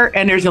of butter,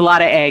 and there's a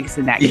lot of eggs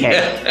in that cake.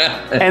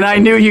 Yeah. And I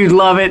knew you'd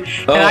love it.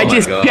 Oh,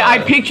 And I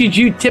pictured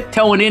you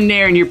tiptoeing in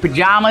there in your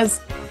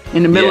pajamas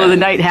in the middle of the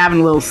night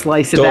having a little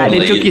slice of that.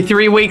 And it took you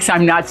 3 weeks.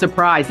 I'm not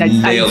surprised. So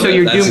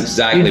you're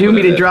due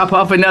me to drop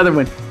off another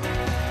one.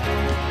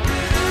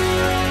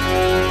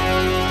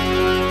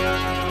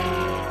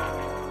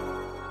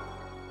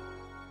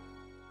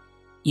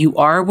 You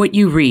Are What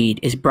You Read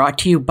is brought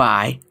to you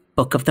by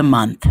Book of the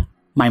Month.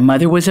 My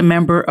mother was a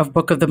member of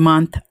Book of the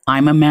Month.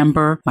 I'm a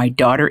member. My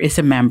daughter is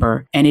a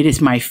member. And it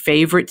is my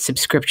favorite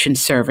subscription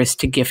service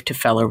to gift to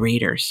fellow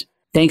readers.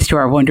 Thanks to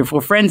our wonderful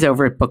friends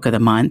over at Book of the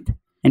Month.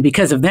 And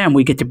because of them,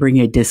 we get to bring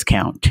you a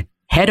discount.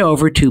 Head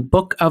over to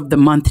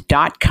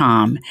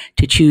bookofthemonth.com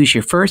to choose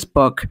your first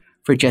book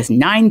for just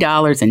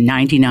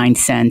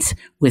 $9.99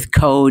 with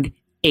code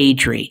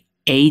ADRI,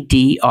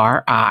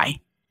 ADRI.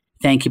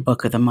 Thank you,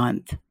 Book of the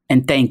Month.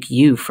 And thank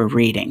you for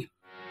reading.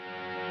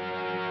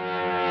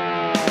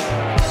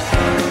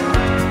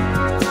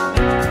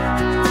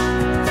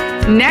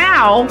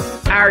 Now,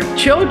 our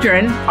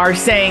children are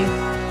saying,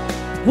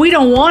 we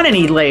don't want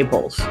any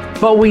labels,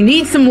 but we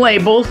need some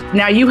labels.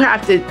 Now you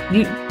have to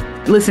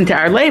listen to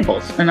our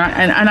labels,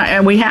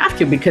 and we have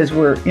to, because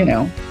we're, You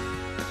know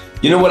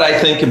what I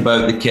think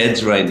about the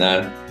kids right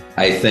now?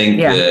 I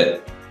think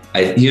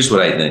here's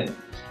what I think.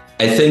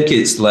 I think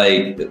it's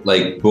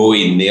like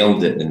Bowie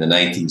nailed it in the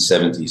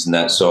 1970s in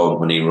that song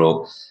when he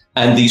wrote,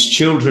 and these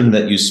children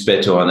that you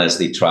spit on as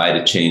they try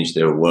to change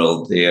their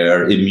world, they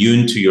are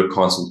immune to your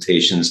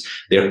consultations.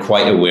 They're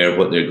quite aware of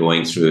what they're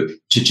going through.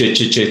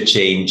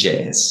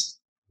 Changes,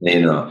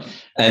 And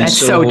that's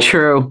so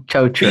true.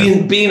 So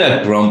true. Being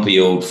a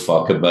grumpy old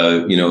fuck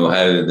about,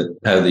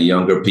 how the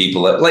younger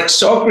people, like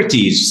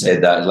Socrates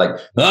said that, like,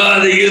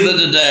 the youth of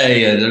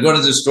today, and they're going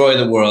to destroy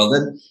the world.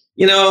 And,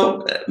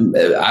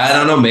 I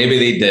don't know, maybe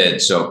they did,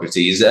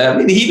 Socrates. I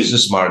mean, he was a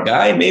smart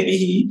guy.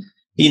 Maybe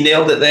he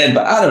nailed it then,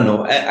 but I don't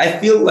know. I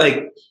feel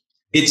like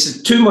it's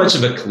too much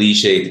of a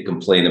cliche to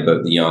complain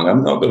about the young.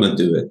 I'm not going to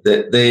do it.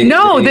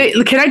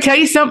 Can I tell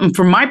you something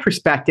from my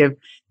perspective?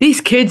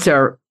 These kids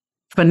are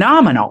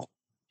phenomenal.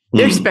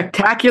 They're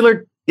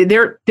spectacular.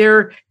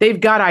 They've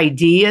got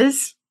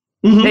ideas.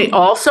 Mm-hmm. They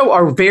also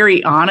are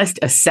very honest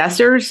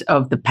assessors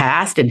of the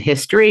past and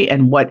history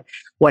and what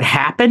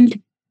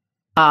happened.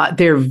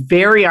 They're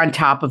very on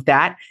top of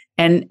that.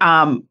 And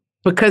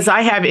because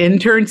I have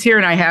interns here,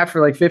 and I have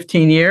for like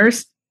 15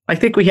 years, I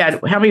think we had,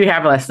 how many we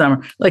have last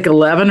summer? Like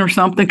 11 or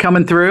something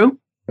coming through.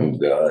 Oh,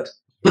 God.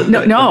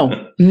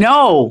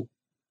 No.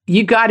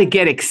 You got to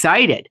get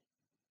excited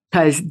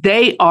because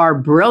they are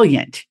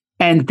brilliant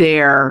and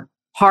they're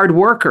hard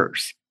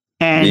workers,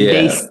 and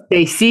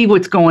they see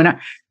what's going on.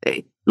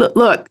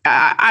 Look,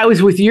 I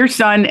was with your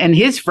son and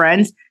his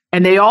friends,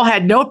 and they all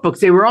had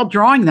notebooks. They were all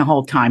drawing the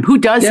whole time. Who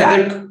does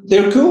that?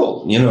 They're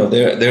cool.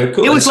 They're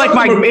cool. It was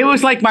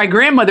like my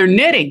grandmother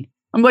knitting.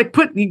 I'm like,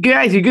 you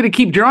guys, you're going to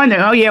keep drawing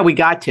them. Oh yeah, we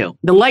got to.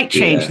 The light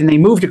changed and they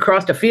moved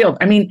across the field.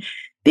 I mean,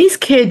 these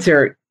kids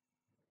are,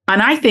 and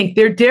I think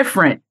they're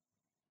different,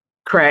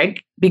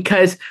 Craig,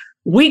 because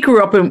we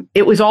grew up and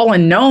it was all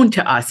unknown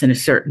to us in a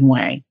certain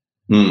way.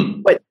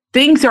 But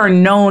things are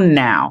known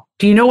now.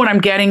 Do you know what I'm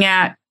getting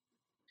at?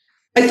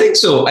 I think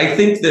so. I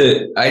think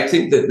that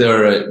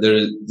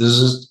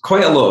there's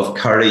quite a lot of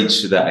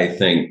courage that I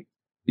think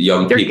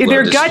young people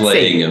are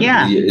displaying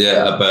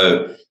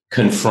about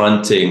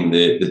confronting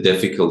the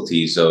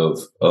difficulties of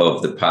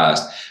the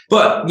past.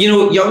 But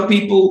young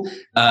people,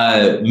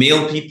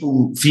 male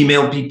people,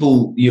 female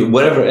people,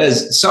 whatever it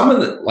is, some of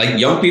the, like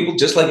young people,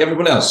 just like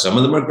everyone else, some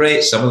of them are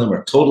great, some of them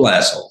are total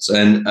assholes,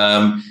 and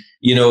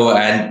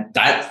and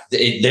that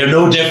they're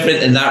no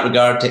different in that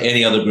regard to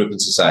any other group in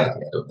society.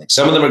 I don't think.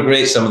 Some of them are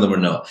great, some of them are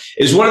not.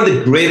 It was one of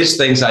the greatest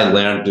things I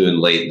learned doing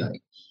late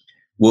night,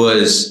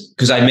 was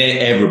because I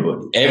met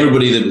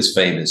everybody that was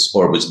famous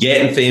or was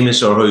getting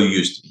famous or who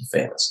used to be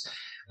famous.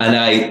 And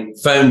I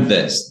found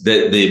this,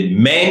 that the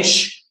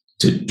mensch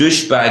to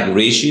douchebag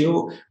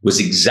ratio was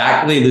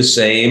exactly the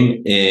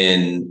same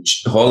in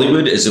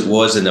Hollywood as it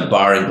was in a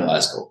bar in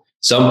Glasgow.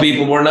 Some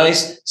people were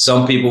nice,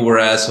 some people were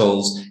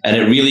assholes, and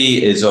it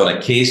really is on a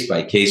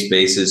case-by-case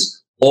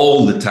basis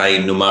all the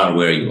time, no matter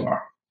where you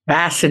are.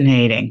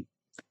 Fascinating.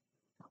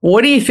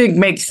 What do you think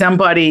makes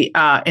somebody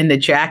in the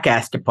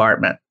jackass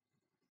department?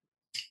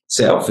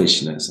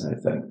 Selfishness, I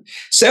think.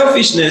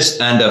 Selfishness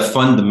and a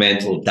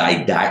fundamental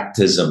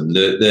didactism.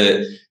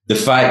 The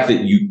fact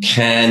that you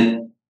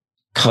can't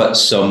cut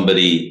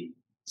somebody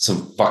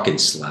some fucking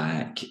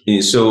slack.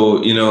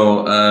 So,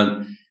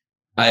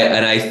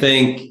 I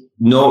think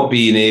not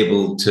being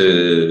able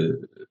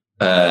to,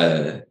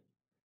 the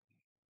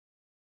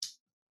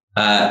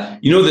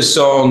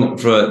song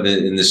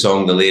in the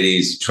song The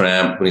Lady's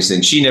Tramp, when he's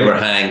saying she never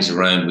hangs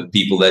around with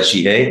people that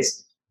she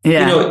hates.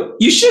 Yeah.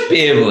 You should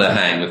be able to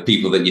hang with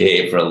people that you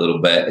hate for a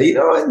little bit,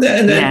 and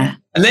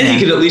then you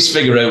can at least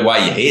figure out why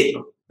you hate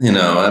them.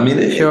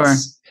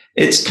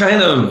 It's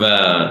kind of,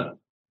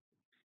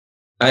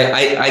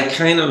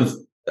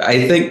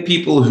 I think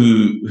people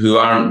who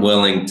aren't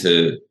willing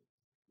to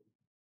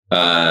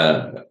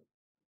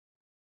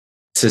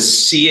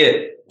see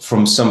it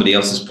from somebody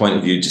else's point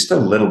of view just a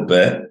little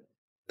bit,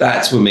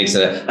 that's what makes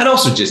it. And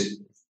also just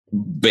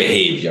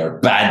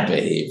bad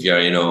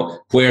behavior,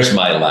 where's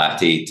my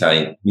latte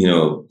type,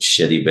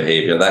 shitty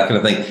behavior, that kind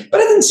of thing.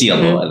 But I didn't see a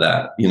lot of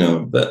that,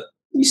 but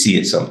you see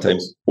it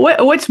sometimes.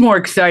 What's more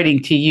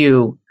exciting to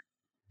you?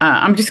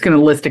 I'm just going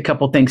to list a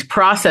couple things: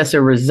 process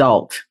or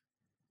result,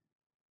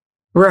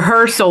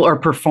 rehearsal or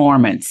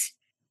performance.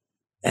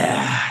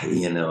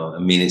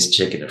 It's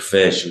chicken or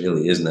fish,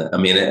 really, isn't it? A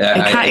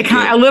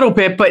little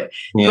bit, but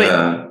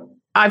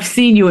I've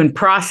seen you in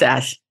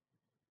process,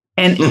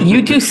 and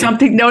you do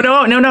something.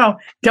 No,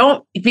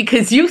 don't,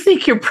 because you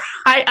think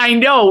I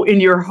know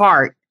in your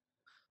heart,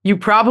 you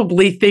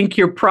probably think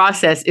your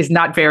process is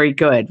not very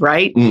good,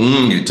 right?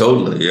 Mm-hmm,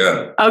 totally,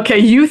 yeah. Okay,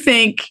 you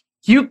think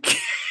you.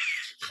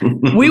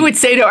 We would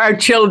say to our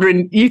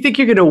children, you think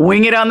you're going to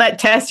wing it on that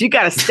test? You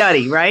got to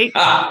study, right?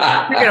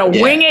 You're going to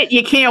wing it.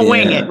 You can't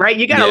wing it, right?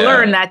 You got to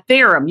learn that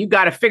theorem. You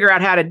got to figure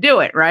out how to do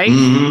it, right?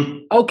 Mm-hmm.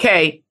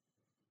 Okay.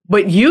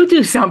 But you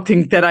do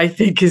something that I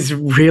think is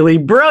really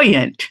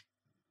brilliant,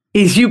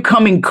 is you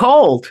coming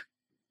cold,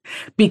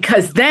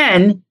 because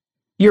then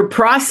you're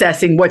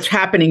processing what's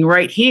happening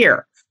right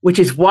here, which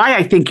is why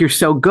I think you're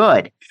so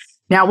good.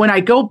 Now, when I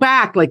go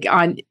back, like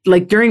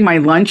during my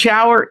lunch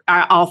hour,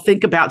 I'll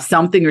think about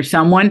something or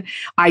someone.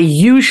 I'm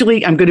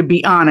going to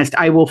be honest,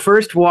 I will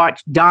first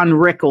watch Don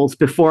Rickles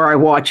before I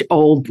watch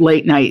old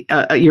late night,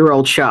 your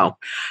old show,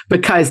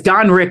 because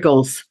Don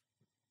Rickles,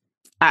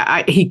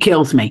 he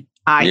kills me.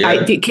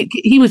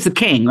 He was the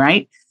king,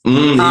 right?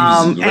 And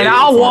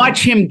I'll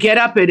watch him get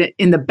up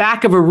in the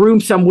back of a room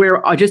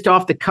somewhere, just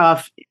off the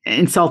cuff,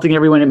 insulting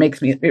everyone.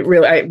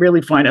 I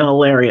really find it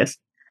hilarious.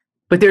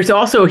 But there's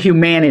also a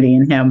humanity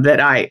in him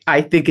that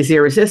I think is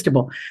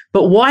irresistible.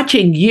 But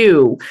watching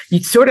you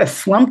sort of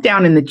slump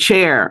down in the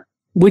chair,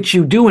 which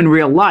you do in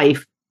real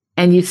life,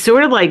 and you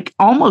sort of like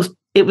almost,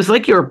 it was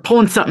like you were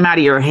pulling something out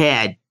of your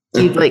head.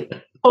 You'd like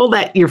pull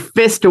your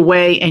fist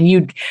away,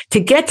 and to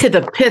get to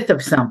the pith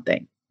of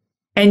something.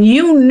 And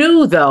you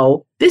knew,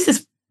 though,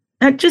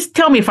 just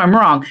tell me if I'm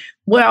wrong.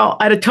 Well,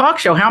 at a talk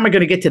show, how am I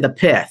going to get to the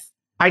pith?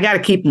 I got to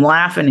keep them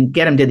laughing and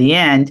get them to the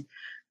end.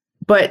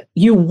 But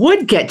you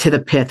would get to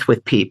the pith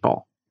with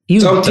people.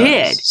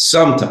 Did.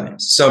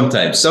 Sometimes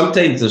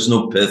there's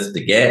no pith to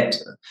get.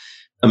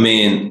 I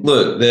mean,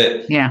 look,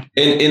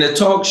 in a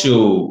talk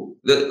show,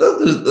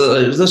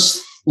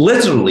 there's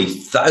literally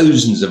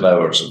thousands of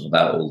hours of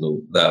that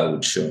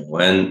old show.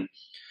 And,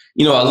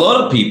 a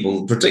lot of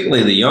people,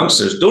 particularly the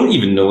youngsters, don't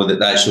even know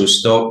that show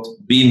stopped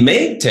being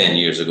made 10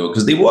 years ago,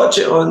 because they watch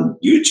it on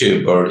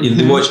YouTube, or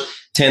they watch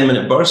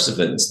 10-minute bursts of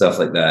it and stuff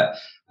like that.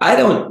 I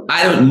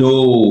don't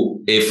know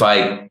if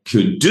I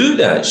could do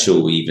that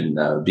show even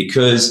now,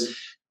 because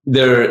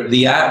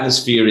the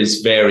atmosphere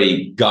is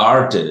very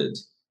guarded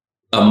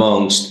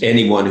amongst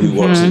anyone who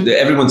works.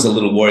 Everyone's a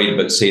little worried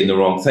about saying the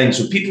wrong thing.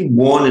 So people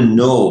want to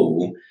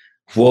know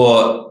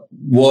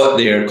what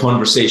their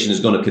conversation is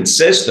going to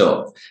consist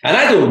of. And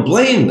I don't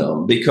blame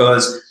them,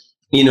 because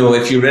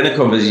if you're in a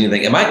conversation, you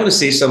think, am I going to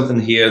say something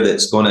here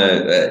that's going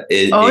to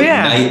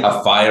ignite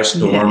a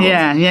firestorm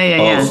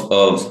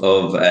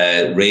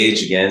of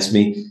rage against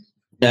me?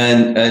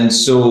 And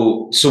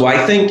so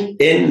I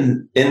think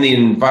in the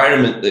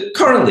environment that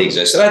currently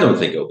exists, and I don't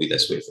think it'll be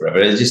this way forever,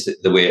 it's just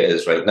the way it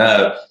is right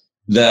now,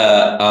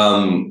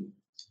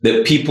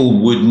 that people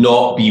would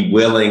not be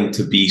willing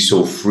to be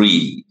so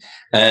free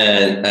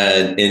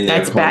and in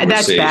their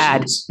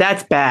conversations.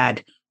 That's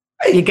bad.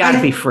 You got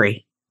to be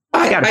free.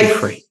 You got to be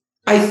free.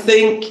 I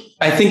think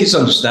it's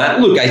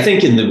understandable. Look, I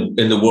think in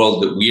the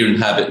world that we're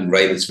inhabiting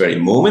right this very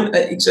moment,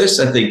 it exists.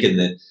 I think in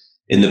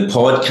the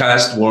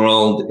podcast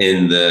world,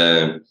 in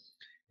the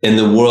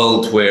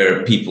world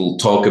where people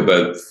talk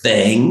about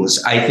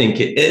things, I think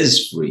it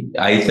is free.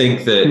 I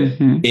think that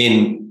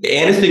in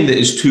anything that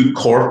is too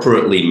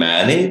corporately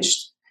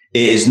managed,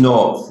 it is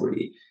not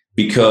free,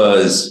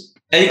 because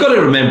And you've got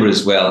to remember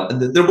as well,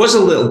 there was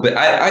a little bit,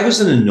 I was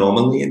an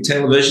anomaly in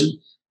television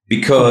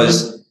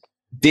because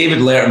David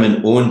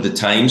Letterman owned the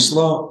time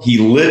slot. He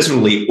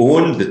literally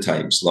owned the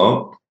time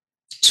slot.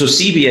 So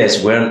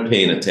CBS weren't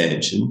paying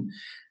attention.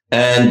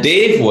 And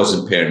Dave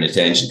wasn't paying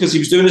attention because he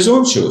was doing his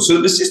own show. So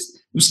it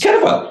was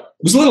kind of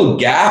it was a little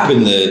gap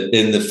in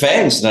the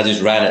fence, and I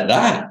just ran at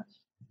that.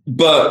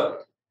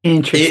 But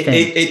interesting.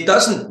 It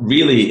doesn't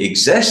really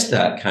exist,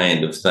 that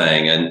kind of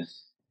thing. And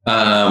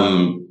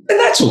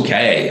that's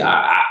okay.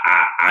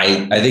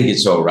 I think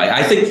it's all right.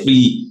 I think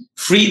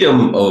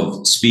freedom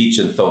of speech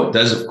and thought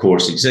does, of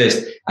course,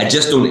 exist. I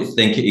just don't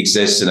think it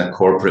exists in a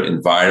corporate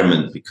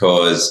environment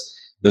because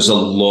there's a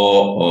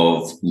lot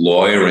of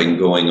lawyering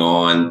going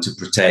on to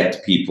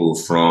protect people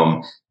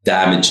from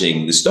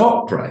damaging the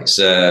stock price.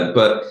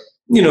 But,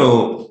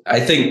 I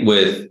think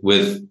with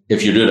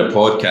if you're doing a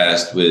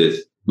podcast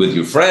with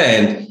your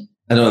friend,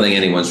 I don't think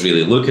anyone's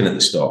really looking at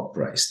the stock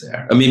price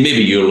there. I mean,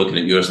 maybe you're looking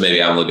at yours,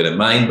 maybe I'm looking at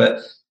mine,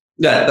 but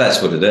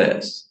that's what it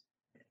is.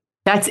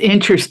 That's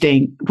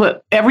interesting.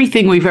 But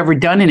everything we've ever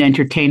done in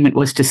entertainment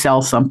was to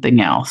sell something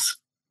else.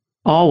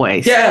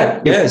 Always. Yeah.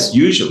 Yes.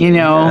 Usually.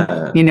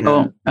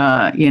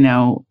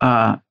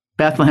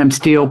 Bethlehem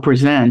Steel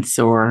presents,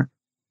 or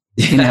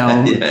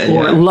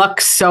or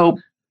Lux Soap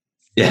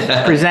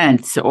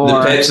presents, or the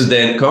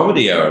Pepsodent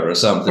Comedy Hour or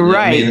something.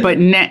 Right. I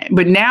mean,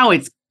 but now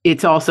it's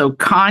also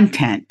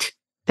content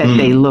that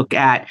they look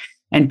at.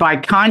 And by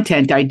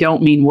content, I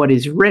don't mean what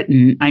is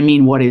written. I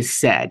mean what is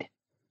said.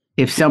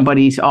 If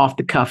somebody's off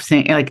the cuff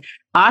saying, like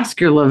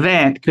Oscar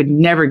Levant could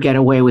never get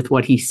away with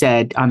what he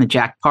said on the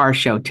Jack Parr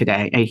show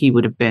today. He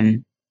would have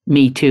been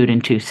Me Too'd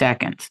in 2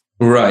 seconds.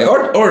 Right.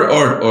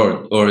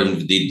 Or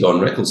indeed Don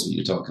Rickles, what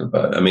you're talking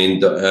about. I mean,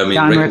 Don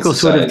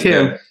Rickles would have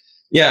too.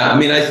 Yeah. I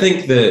mean, I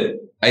think that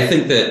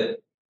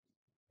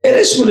it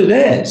is what it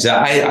is.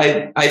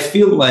 I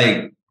feel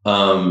like,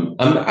 I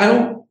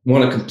don't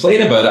want to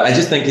complain about it. I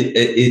just think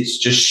it's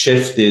just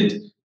shifted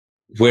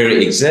where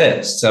it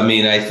exists. I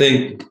mean, I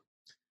think,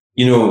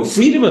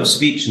 freedom of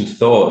speech and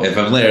thought, if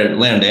I've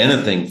learned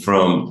anything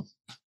from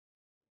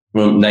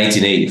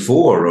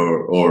 1984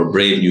 or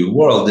Brave New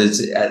World,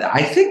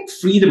 I think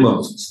freedom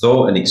of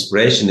thought and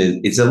expression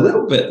is a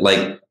little bit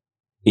like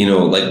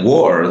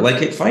water,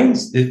 like it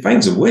finds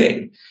a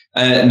way.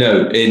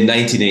 No, in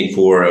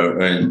 1984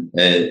 and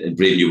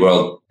Brave New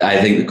World,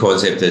 I think the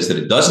concept is that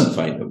it doesn't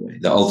find a way,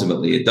 that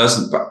ultimately it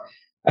doesn't. But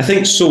I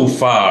think so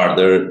far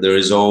there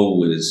is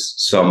always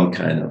some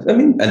kind of,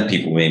 and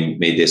people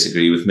may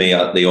disagree with me,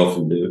 they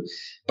often do,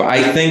 but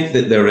I think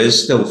that there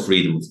is still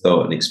freedom of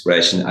thought and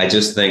expression. I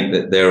just think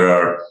that there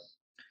are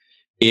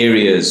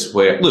areas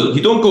where, look,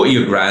 you don't go to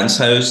your grand's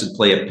house and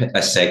play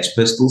a Sex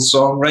Pistols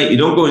song, right? You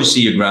don't go and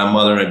see your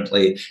grandmother and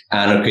play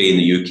Anarchy in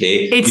the UK.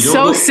 It's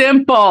so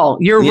simple.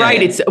 You're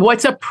right. It's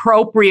what's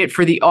appropriate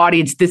for the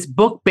audience. This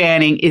book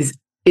banning is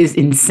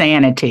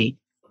insanity.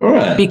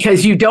 Right.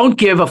 Because you don't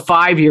give a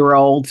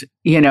 5-year-old,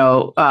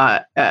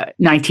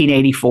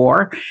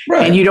 1984,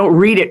 right, and you don't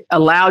read it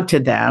aloud to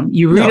them.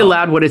 You read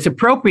aloud what is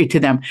appropriate to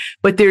them.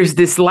 But there's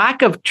this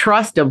lack of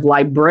trust of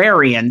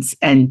librarians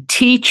and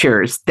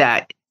teachers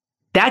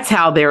that's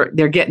how they're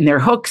getting their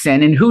hooks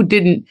in. And who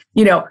didn't,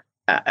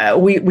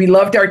 we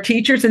loved our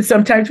teachers, and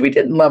sometimes we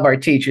didn't love our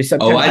teachers.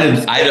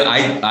 Sometimes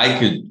I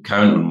could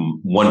count on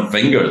one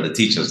finger the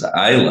teachers that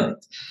I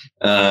liked,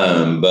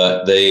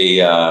 but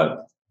they.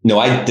 No,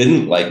 I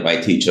didn't like my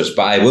teachers,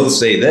 but I will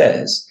say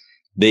this.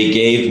 They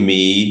did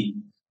me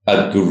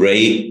a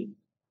great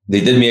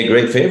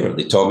favor.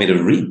 They taught me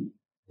to read.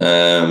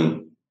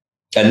 And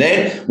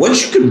then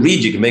once you can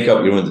read, you can make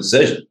up your own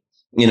decision.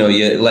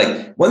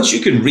 Once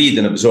you can read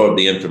and absorb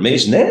the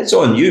information, then it's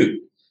on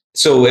you.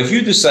 So if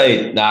you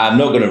decide, I'm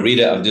not going to read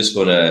it, I'm just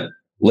going to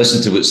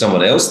listen to what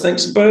someone else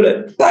thinks about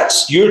it,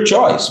 that's your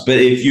choice. But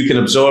if you can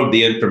absorb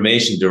the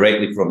information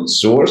directly from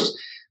its source,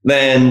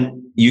 then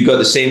you got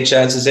the same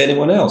chance as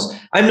anyone else.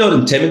 I'm not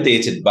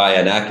intimidated by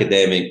an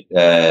academic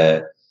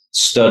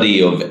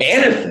study of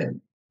anything,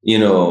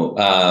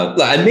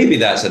 and maybe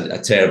that's a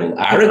terrible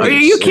arrogance. Are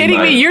you kidding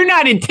me? You're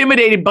not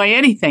intimidated by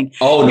anything.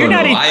 Oh, no,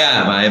 I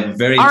am. I am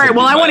very. All right.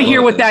 Well, I want to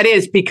hear what that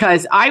is,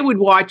 because I would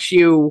watch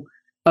you,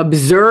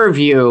 observe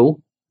you.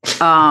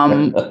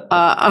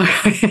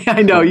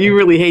 I know you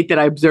really hate that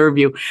I observe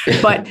you,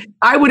 but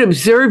I would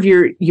observe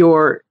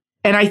your.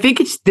 And I think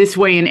it's this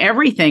way in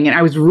everything. And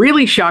I was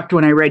really shocked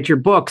when I read your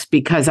books,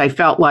 because I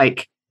felt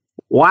like,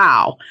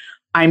 wow,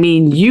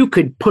 you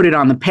could put it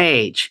on the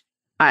page.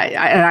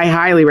 I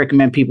highly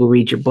recommend people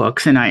read your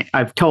books. And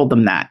I've told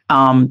them that,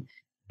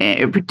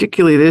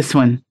 particularly this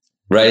one.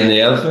 Riding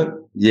the Elephant?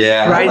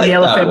 Yeah. Riding the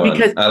Elephant.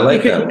 Because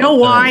you know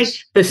why?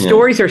 The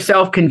stories are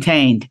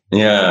self-contained.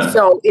 Yeah.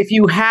 So if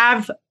you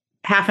have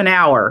half an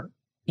hour,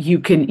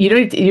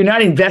 you're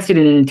not invested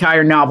in an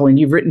entire novel, and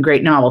you've written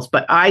great novels,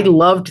 but I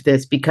loved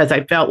this because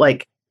I felt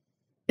like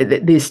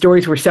these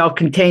stories were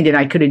self-contained and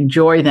I could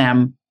enjoy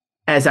them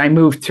as I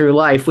moved through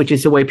life, which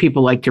is the way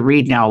people like to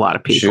read now, a lot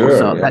of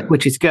people,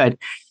 which is good.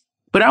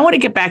 But I want to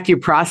get back to your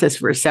process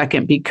for a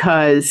second,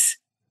 because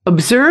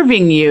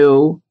observing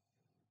you,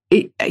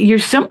 you're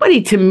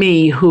somebody to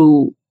me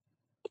who,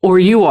 or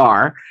you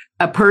are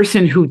a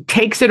person who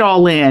takes it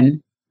all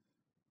in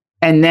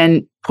and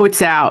then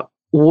puts out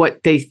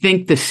what they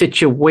think the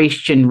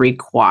situation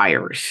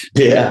requires.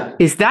 Yeah.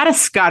 Is that a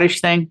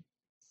Scottish thing?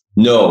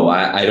 No,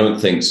 I don't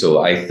think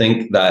so. I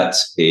think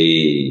that's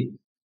a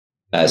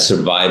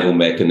survival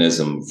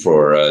mechanism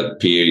for a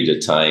period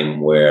of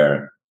time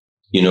where,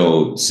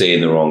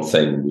 saying the wrong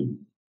thing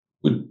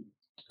would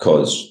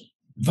cause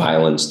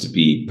violence to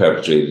be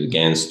perpetrated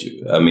against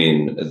you. I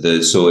mean,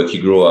 so if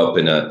you grow up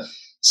in a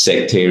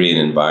sectarian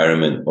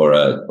environment or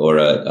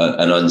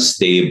an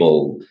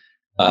unstable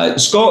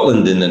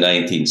Scotland in the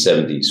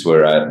 1970s,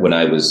 when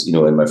I was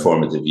in my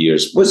formative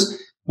years,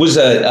 was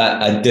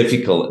a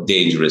difficult,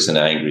 dangerous, and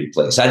angry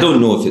place. I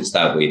don't know if it's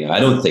that way now. I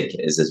don't think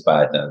it is as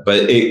bad now,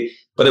 but it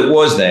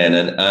was then.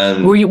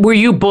 And were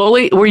you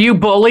bullied? Were you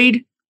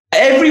bullied?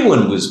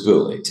 Everyone was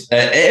bullied.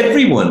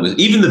 Everyone was.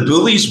 Even the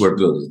bullies were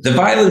bullied. The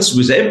violence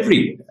was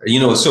everywhere.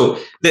 So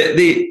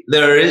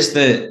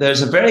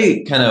there's a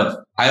very kind of.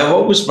 I've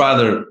always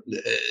rather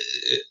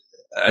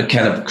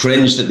kind of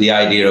cringed at the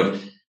idea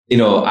of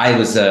I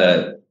was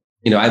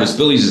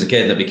bullied as a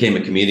kid and I became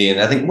a comedian.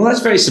 I think, well, that's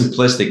very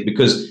simplistic,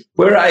 because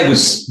where I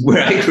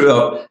grew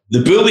up,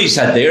 the bullies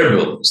had their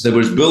bullies. There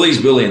was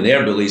bullies bullying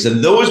their bullies,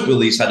 and those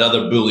bullies had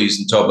other bullies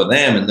on top of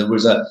them, and there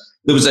was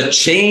a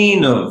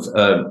chain of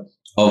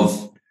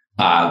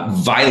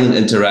violent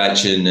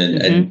interaction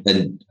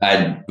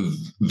and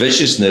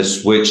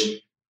viciousness,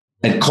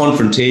 and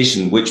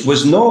confrontation, which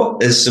was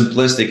not as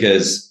simplistic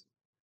as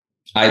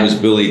I was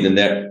bullied in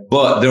there,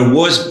 but there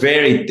was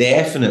very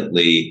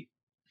definitely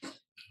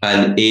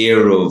an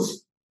air of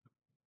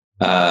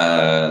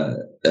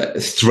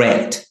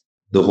threat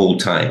the whole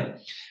time.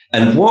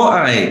 And what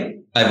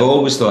I've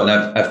always thought,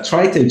 and I've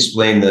tried to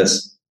explain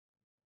this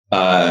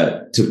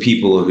to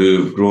people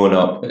who've grown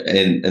up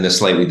in a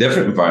slightly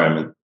different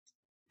environment,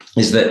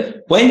 is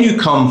that when you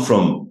come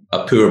from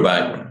a poor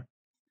background,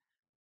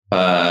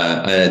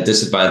 a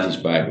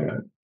disadvantaged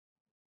background,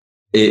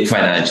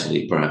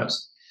 financially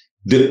perhaps,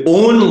 the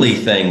only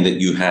thing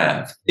that you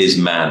have is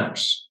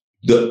manners.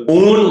 The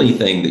only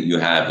thing that you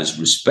have is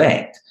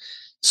respect.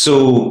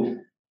 So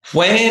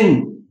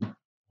when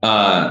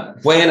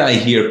I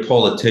hear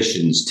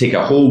politicians take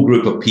a whole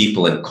group of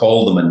people and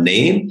call them a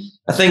name,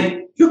 I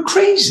think, you're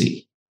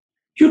crazy.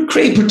 You're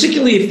crazy,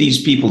 particularly if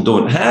these people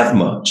don't have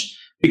much,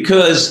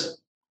 because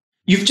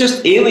you've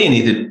just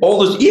alienated all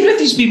those. Even if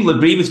these people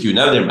agree with you,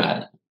 now they're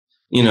mad,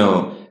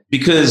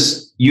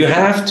 because you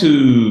have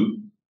to.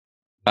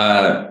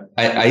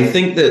 I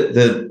think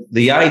that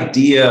the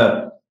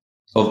idea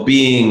of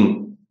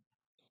being,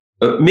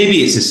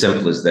 maybe it's as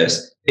simple as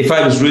this: if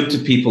I was rude to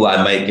people,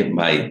 I might get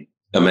my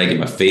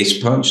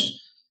face punched.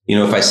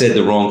 If I said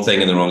the wrong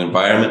thing in the wrong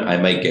environment, I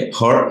might get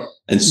hurt.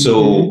 And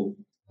so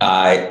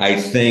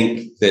I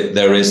think that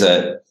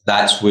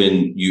that's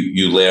when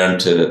you learn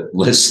to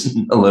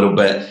listen a little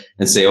bit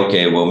and say,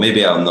 okay, well,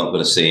 maybe I'm not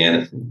going to say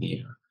anything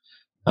here.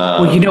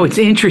 Well, it's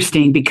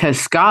interesting because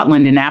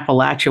Scotland and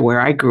Appalachia,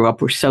 where I grew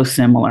up, were so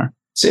similar.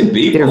 Same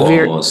people,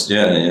 almost.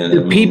 Yeah.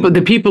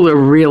 The people are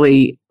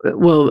really,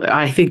 well,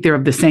 I think they're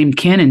of the same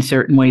kin in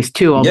certain ways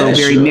too, although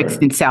very mixed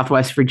in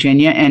Southwest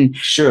Virginia, and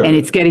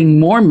it's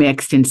getting more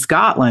mixed in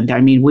Scotland. I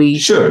mean,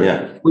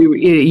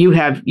 you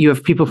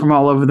have people from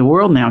all over the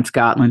world now in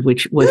Scotland,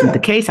 which wasn't the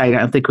case. I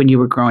don't think when you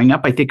were growing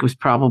up. I think it was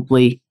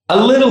probably a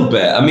little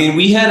bit. I mean,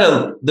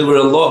 there were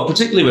a lot,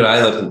 particularly when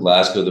I lived in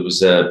Glasgow, there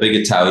was a big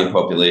Italian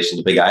population,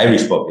 a big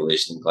Irish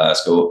population in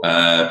Glasgow.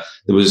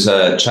 There was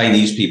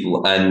Chinese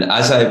people. And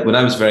when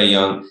I was very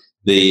young,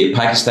 the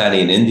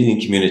Pakistani and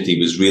Indian community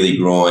was really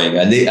growing,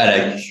 and they had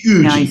a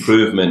huge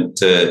improvement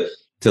to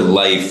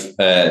life.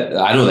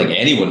 I don't think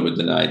anyone would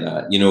deny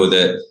that,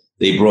 that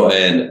they brought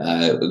in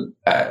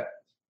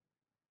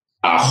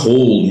a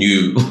whole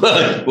new,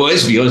 well,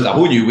 let's be honest, a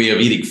whole new way of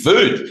eating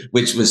food,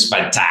 which was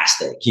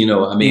fantastic.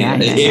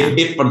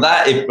 If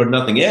for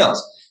nothing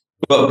else,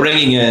 but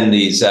bringing in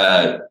these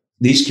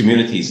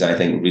communities, I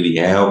think really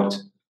helped,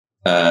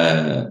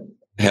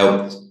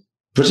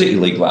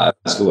 particularly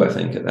Glasgow, I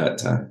think, at that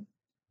time.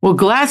 Well,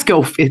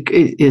 Glasgow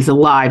is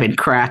alive and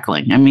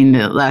crackling. I mean,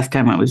 the last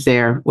time I was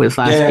there was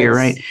last year,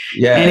 right?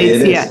 Yeah, and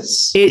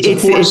it's a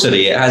port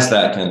city. It has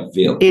that kind of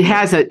feel. It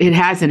has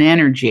an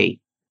energy.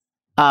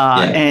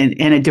 And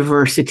a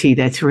diversity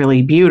that's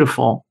really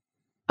beautiful.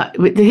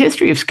 The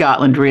history of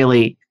Scotland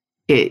really,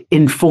 it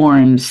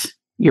informs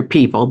your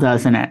people,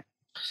 doesn't it?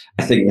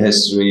 I think the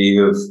history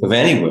of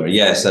anywhere,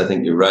 yes, I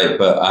think you're right.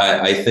 But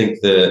I think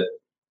that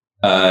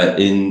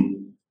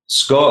in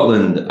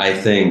Scotland, I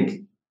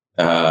think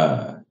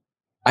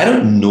I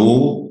don't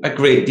know a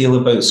great deal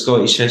about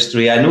Scottish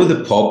history. I know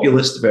the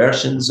populist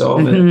versions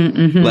of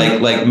it,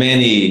 like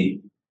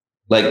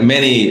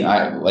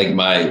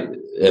my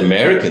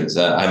Americans.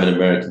 I'm an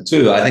American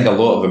too. I think a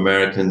lot of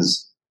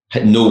Americans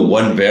know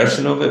one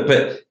version of it,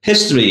 but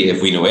history,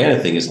 if we know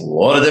anything, is a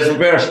lot of different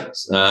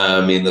versions.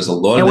 I mean, there's a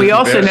lot. And we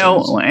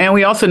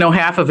also know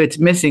half of it's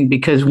missing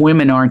because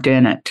women aren't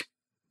in it.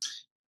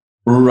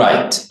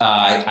 Right.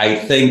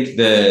 I think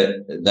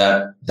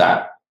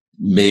that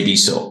may be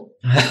so.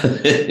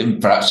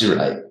 Perhaps you're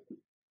right.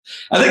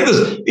 I think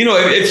there's,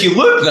 if you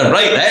look, they're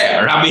right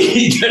there. I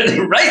mean,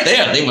 right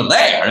there, they were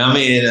there. I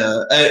mean,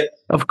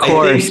 of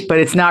course, but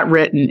it's not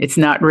written. It's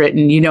not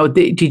written.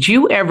 Did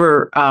you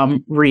ever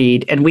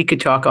read? And we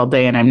could talk all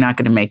day, and I'm not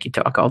going to make you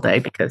talk all day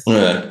because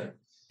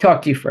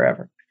talk to you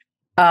forever.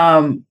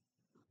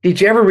 Did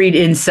you ever read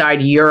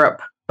Inside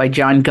Europe by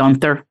John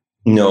Gunther?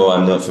 No,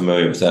 I'm not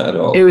familiar with that at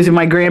all. It was in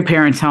my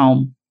grandparents'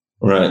 home,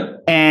 right?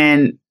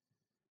 And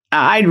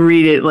I'd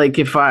read it like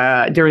if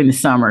during the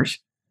summers,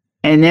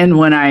 and then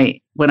when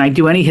I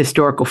do any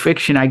historical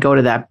fiction, I go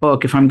to that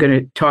book. If I'm going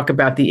to talk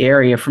about the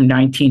area from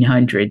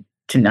 1900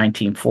 to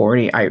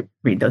 1940, I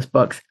read those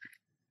books.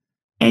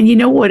 And you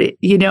know what?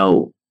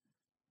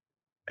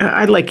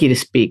 I'd like you to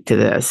speak to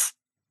this.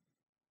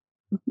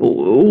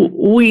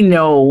 We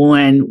know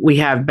when we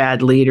have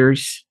bad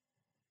leaders.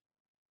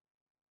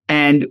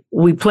 And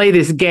we play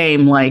this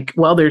game like,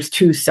 well, there's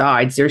two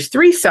sides. There's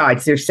three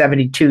sides. There's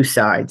 72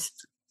 sides.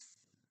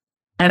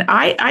 And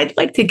I'd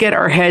like to get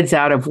our heads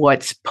out of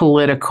what's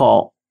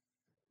political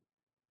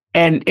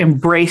and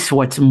embrace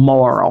what's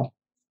moral,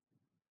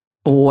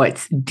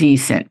 what's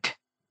decent,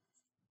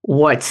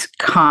 what's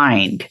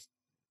kind,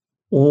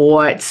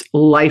 what's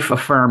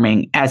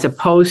life-affirming, as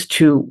opposed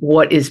to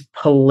what is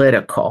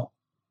political.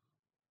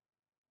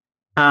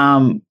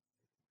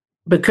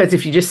 Because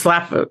if you just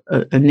slap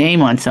a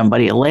name on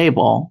somebody, a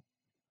label,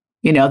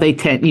 you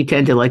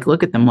tend to like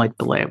look at them like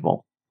the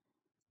label.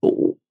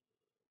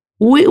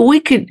 We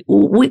could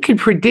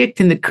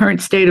predict in the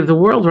current state of the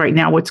world right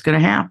now what's going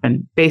to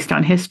happen based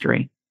on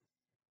history.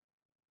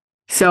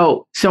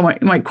 So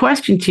my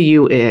question to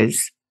you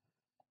is,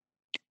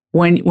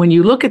 when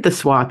you look at the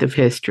swath of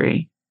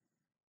history,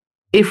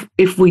 if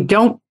we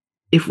don't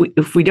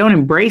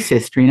embrace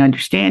history and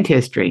understand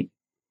history,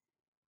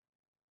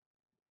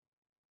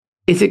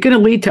 is it going to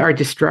lead to our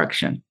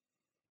destruction?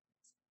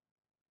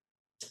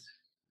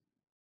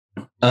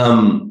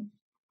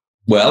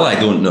 Well, I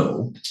don't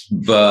know,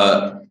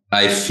 but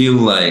I feel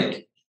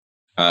like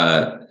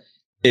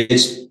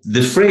it's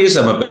the phrase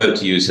I'm about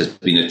to use has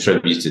been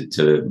attributed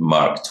to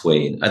Mark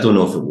Twain. I don't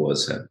know if it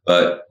was him,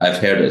 but I've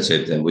heard it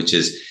said then, which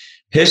is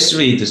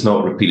history does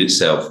not repeat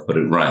itself, but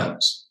it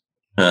rhymes.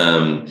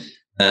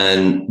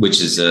 And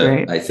which is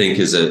I think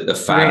is a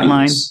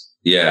fabulous.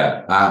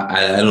 Yeah,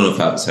 I don't know if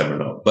that was him or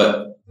not,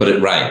 but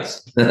it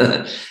rhymes.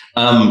 And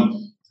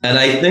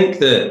I think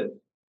that,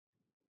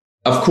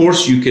 of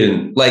course, you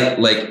can like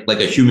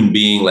a human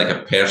being, like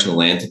a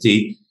personal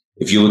entity.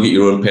 If you look at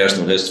your own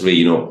personal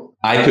history,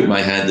 I put my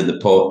hand in the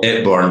pot,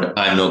 it burned,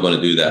 I'm not going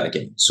to do that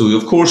again. So,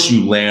 of course,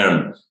 you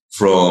learn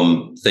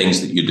from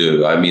things that you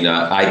do. I mean,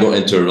 I got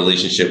into a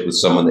relationship with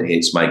someone that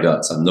hates my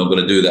guts. I'm not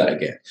going to do that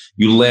again.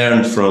 You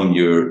learn from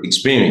your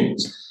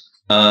experience.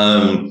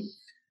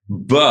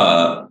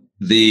 But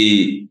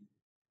the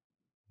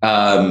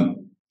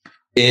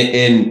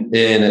in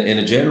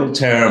a general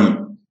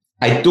term,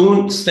 I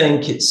don't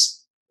think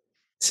it's,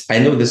 I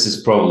know this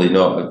is probably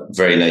not a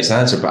very nice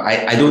answer, but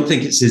I don't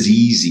think it's as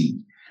easy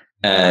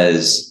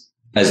as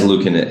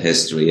looking at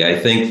history. I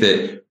think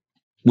that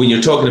when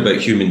you're talking about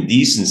human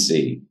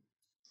decency,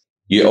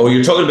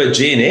 you're talking about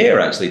Jane Eyre,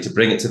 actually, to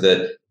bring it to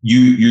the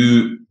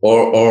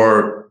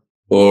or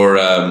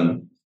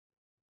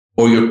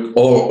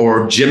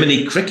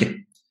Jiminy Cricket.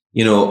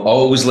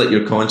 Always let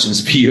your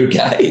conscience be your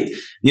guide.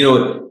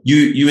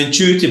 You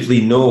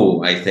intuitively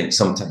know, I think,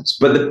 sometimes.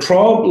 But the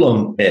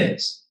problem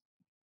is,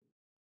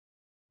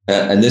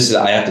 and this is,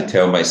 I have to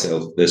tell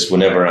myself this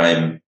whenever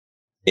I'm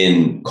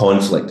in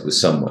conflict with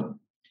someone,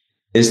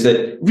 is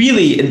that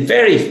really, in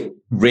very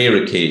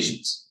rare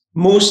occasions,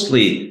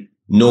 mostly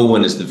no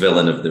one is the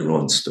villain of their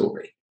own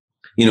story.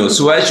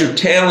 So as you're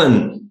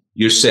telling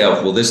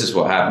yourself, well, this is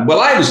what happened. Well,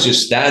 I was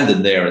just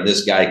standing there and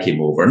this guy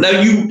came over. Now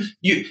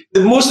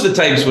most of the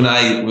times when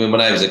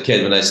I was a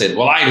kid, when I said,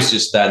 well, I was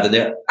just standing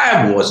there,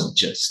 I wasn't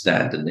just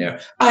standing there.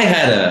 I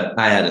had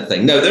a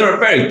thing. Now, there are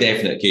very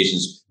definite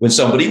occasions when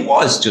somebody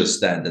was just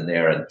standing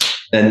there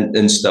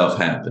and stuff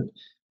happened.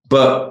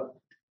 But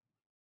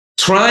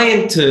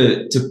trying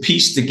to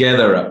piece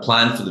together a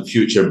plan for the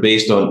future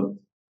based on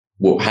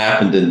what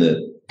happened in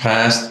the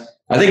past,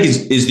 I think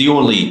is the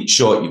only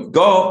shot you've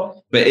got.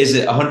 But is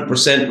it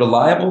 100%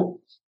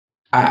 reliable?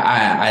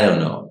 I don't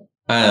know.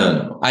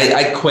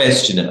 I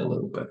question it a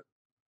little bit.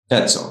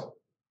 That's all.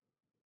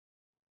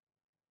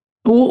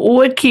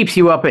 What keeps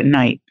you up at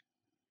night?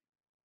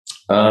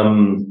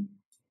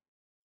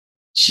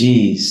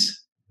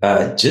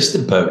 Just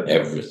about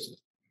everything.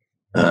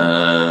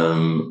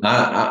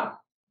 I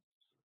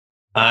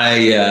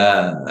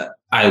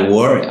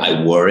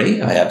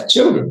worry. I have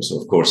children,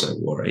 so of course I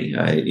worry.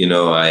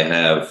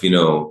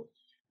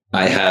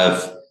 I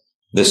have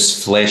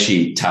this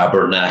fleshy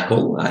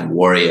tabernacle. I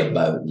worry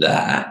about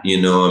that.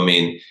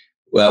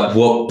 Well, at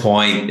what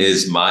point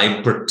is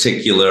my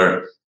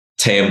particular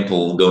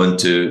temple going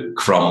to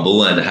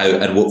crumble,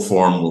 and what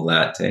form will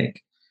that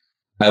take?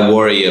 I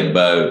worry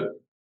about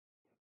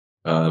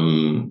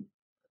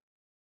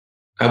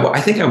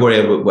I think I worry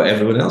about what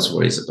everyone else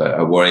worries about.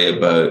 I worry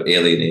about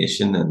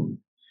alienation and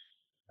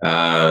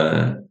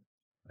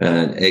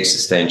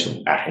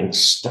existential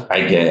angst,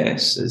 I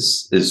guess,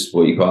 is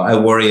what you call it. I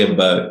worry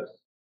about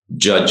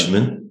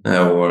judgment.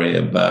 I worry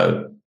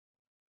about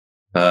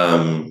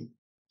my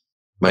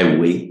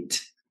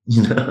weight.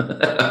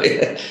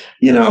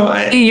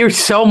 You're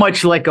so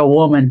much like a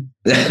woman.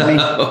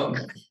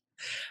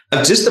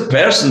 I'm just a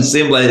person,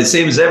 same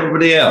as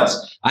everybody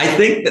else. I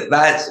think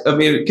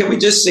can we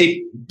just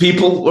say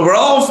people? We're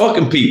all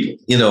fucking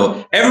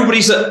people.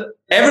 Everybody's a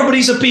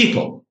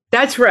people.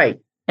 That's right.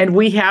 And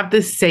we have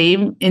the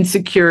same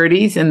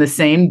insecurities and the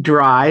same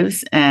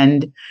drives,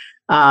 and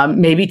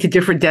maybe to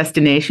different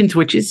destinations,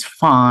 which is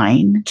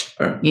fine.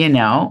 Sure.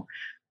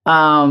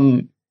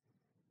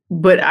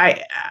 But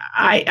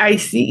I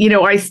see,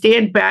 I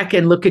stand back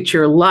and look at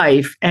your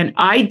life, and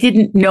I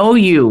didn't know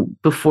you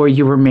before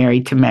you were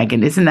married to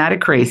Megan. Isn't that a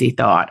crazy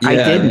thought? Yeah, I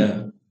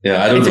didn't.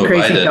 Yeah, I don't know if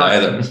I did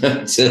either.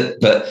 That's it.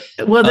 But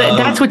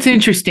that's what's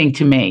interesting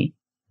to me,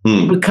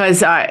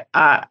 because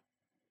I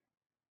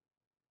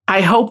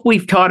hope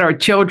we've taught our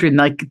children,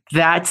 like,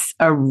 that's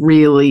a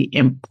really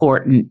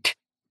important,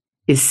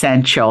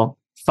 essential,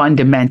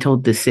 fundamental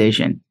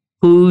decision,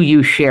 who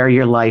you share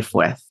your life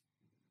with.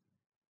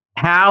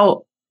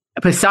 How,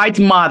 besides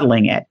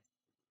modeling it,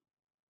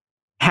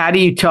 how do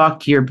you talk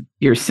to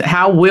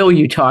how will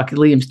you talk?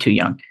 Liam's too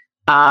young.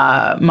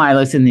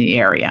 Milo's in the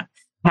area.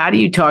 How do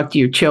you talk to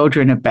your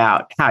children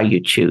about how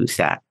you choose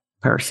that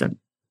person?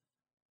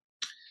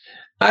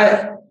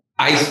 I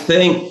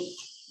think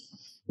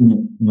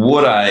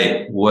what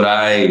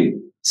I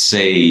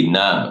say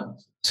now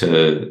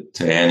to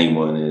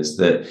anyone is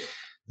that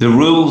the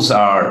rules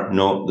are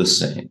not the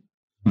same.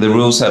 The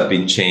rules have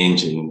been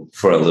changing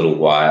for a little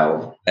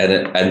while,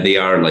 and they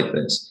are like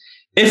this.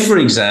 If, for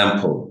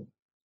example,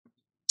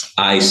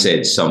 I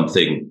said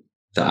something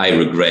that I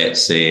regret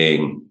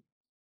saying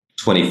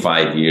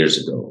 25 years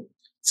ago,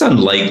 it's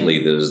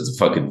unlikely there's a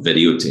fucking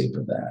videotape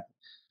of that,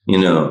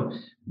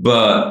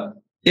 But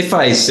if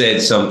I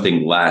said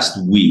something last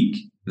week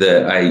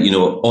that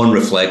on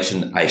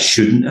reflection, I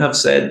shouldn't have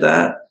said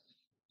that,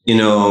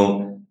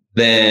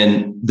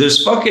 then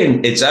there's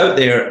it's out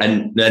there,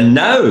 and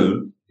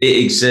now it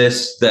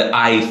exists that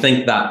I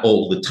think that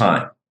all the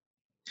time.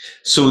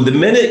 So the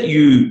minute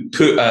you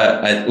put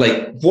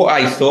like what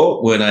I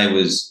thought when I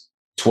was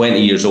 20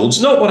 years old,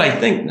 it's not what I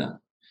think now.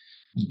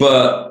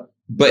 But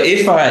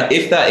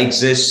if that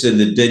exists in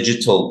the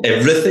digital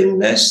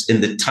everythingness,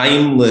 in the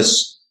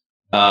timeless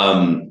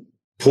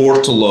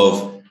portal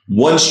of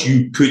once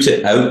you put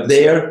it out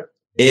there,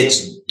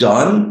 it's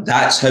done.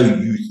 That's how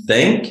you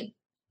think.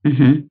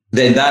 Mm-hmm.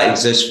 Then that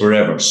exists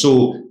forever.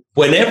 So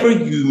whenever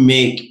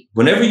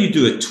you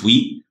do a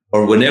tweet,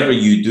 or whenever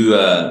you do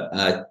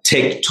a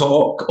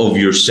TikTok of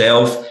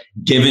yourself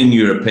giving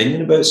your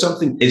opinion about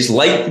something, it's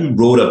like you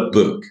wrote a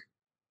book.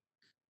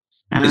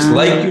 It's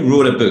like you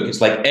wrote a book.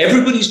 It's like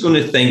everybody's going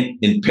to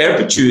think in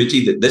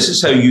perpetuity that this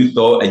is how you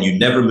thought, and you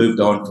never moved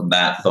on from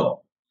that thought.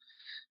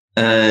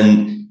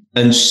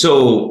 And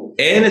so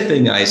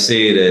anything I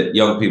say to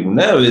young people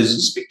now is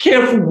just be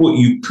careful what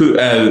you put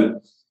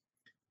out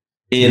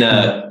in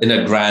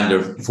a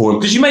grander form,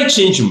 because you might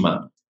change your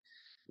mind.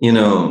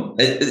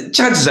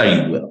 Chances are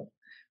you will.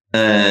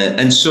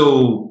 And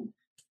so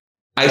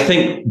I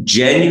think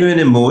genuine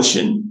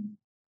emotion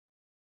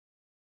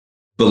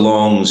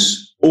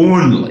belongs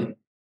only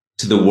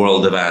to the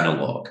world of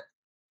analog.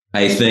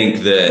 I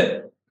think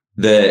that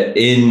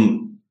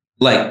in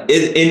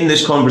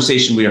this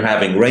conversation we're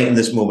having right in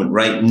this moment,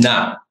 right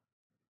now,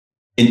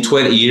 in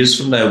 20 years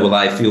from now, will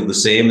I feel the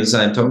same as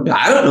I'm talking about?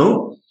 I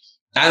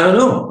don't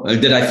know.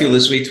 Did I feel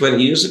this way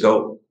 20 years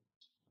ago?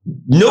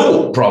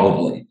 No,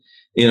 probably.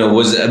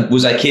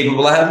 Was I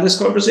capable of having this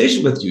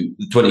conversation with you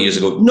 20 years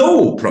ago?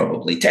 No,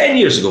 probably. 10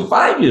 years ago,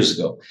 5 years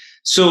ago.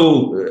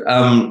 So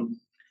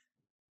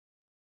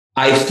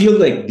I feel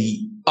like the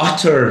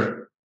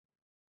utter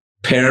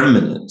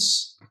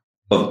permanence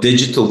of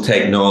digital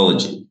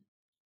technology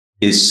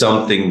is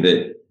something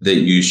that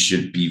you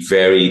should be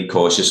very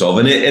cautious of.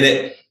 And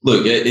it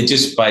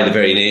just by the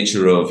very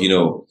nature of,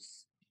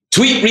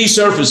 tweet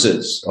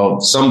resurfaces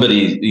of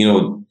somebody,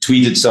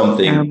 tweeted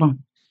something. Terrible.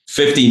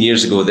 15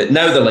 years ago that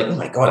now they're like, oh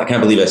my God, I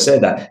can't believe I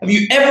said that. Have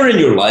you ever in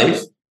your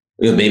life,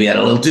 maybe had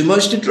a little too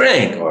much to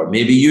drink, or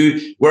maybe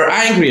you were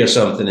angry or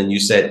something and you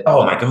said,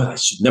 oh my God, I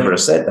should never have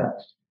said that.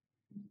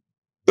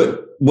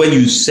 But when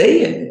you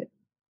say it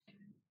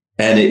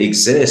and it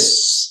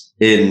exists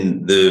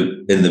in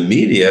the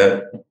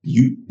media,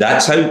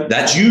 that's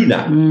you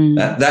now.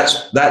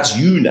 That's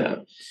you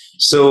now.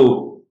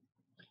 So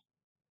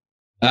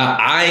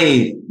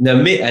maybe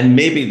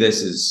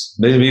this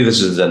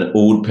is an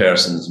old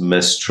person's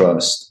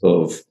mistrust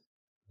of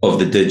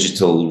the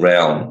digital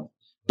realm,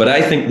 but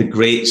I think the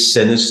great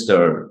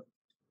sinister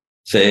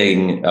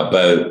thing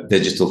about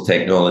digital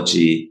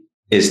technology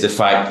is the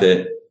fact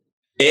that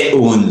it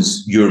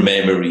owns your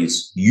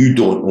memories. You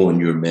don't own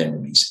your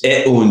memories.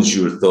 It owns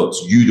your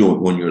thoughts. You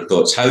don't own your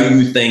thoughts. How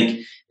you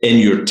think in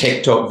your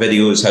TikTok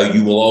videos, how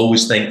you will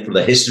always think for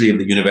the history of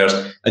the universe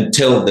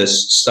until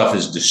this stuff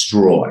is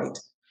destroyed.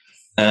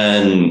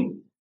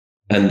 And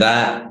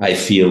that, I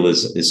feel,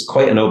 is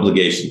quite an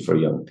obligation for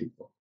young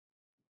people.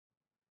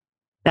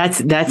 That's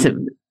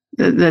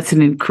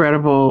an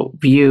incredible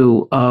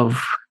view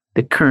of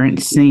the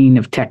current scene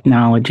of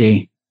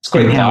technology. It's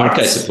quite dark,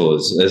 I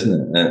suppose,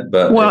 isn't it?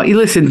 But you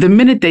listen, the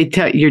minute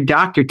your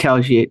doctor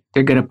tells you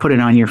they're going to put it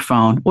on your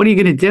phone, what are you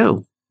going to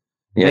do?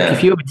 Yeah. Like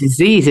if you have a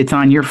disease, it's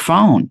on your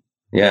phone.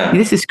 Yeah.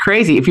 This is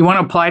crazy. If you want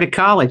to apply to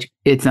college,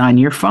 it's on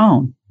your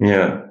phone.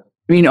 Yeah.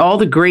 I mean, all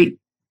the great,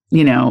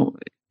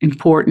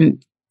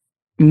 important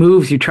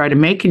moves you try to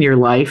make in your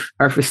life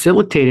are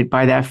facilitated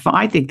by that phone.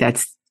 I think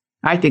that's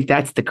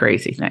the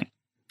crazy thing.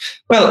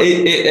 Well, it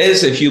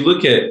is. If you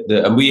look at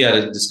and we had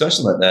a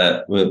discussion like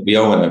that. We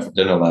all went out for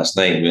dinner last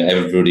night.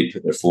 Everybody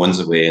put their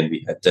phones away, and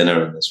we had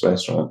dinner in this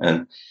restaurant.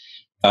 And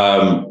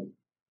our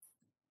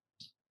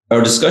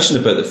discussion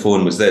about the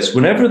phone was this: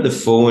 whenever the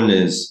phone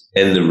is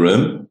in the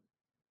room,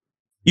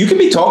 you could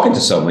be talking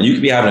to someone, you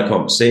could be having a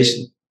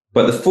conversation,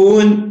 but the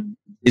phone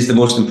is the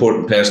most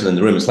important person in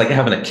the room. It's like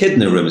having a kid in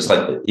the room. It's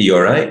like, are you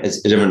all right?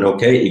 Is everyone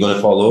okay? Are you going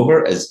to fall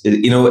over?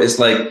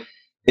 It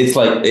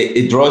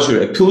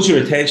pulls your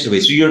attention away.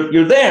 So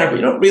you're there, but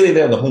you're not really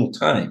there the whole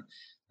time.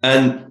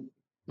 And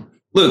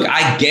look,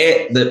 I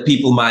get that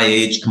people my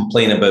age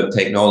complain about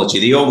technology.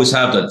 They always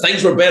have done.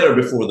 Things were better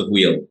before the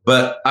wheel.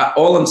 But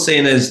all I'm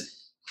saying is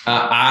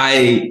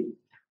I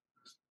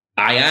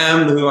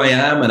am who I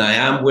am, and I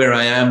am where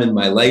I am in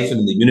my life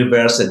and in the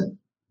universe. And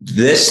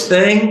this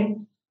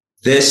thing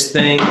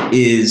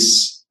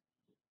is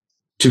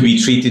to be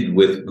treated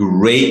with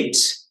great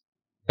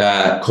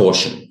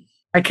caution.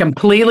 I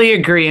completely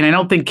agree, and I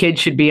don't think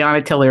kids should be on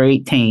it till they're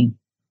 18.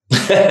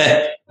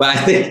 But I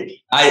think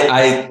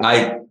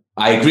I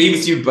agree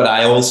with you, but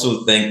I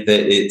also think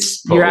that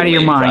it's you're out of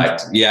your mind.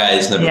 Yeah,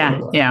 it's never.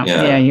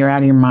 Yeah, you're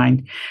out of your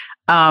mind.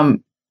 I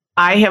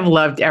have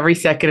loved every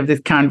second of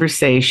this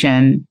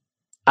conversation.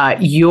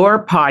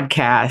 Your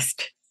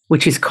podcast,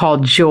 which is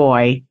called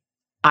Joy,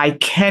 I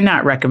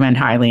cannot recommend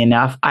highly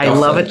enough. I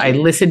love it. I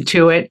listened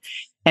to it.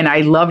 And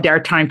I loved our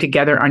time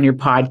together on your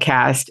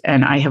podcast,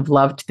 and I have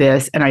loved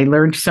this, and I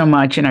learned so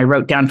much, and I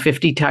wrote down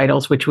 50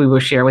 titles, which we will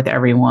share with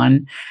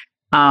everyone.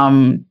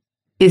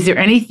 Is there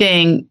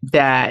anything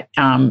that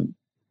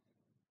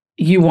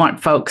you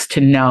want folks to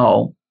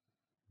know?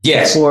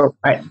 Yes.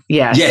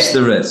 Yes. Yes,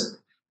 there is.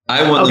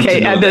 I want them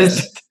to know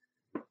this.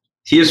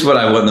 Here's what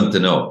I want them to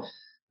know.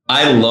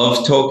 I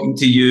love talking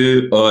to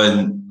you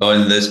on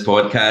this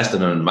podcast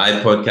and on my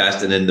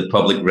podcast and in the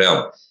public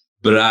realm.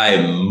 But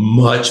I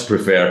much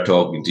prefer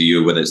talking to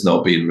you when it's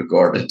not being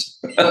recorded.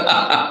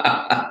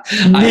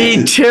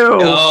 Me too.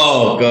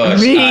 Oh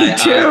gosh. Me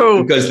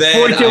too. Because then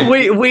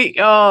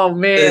oh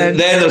man.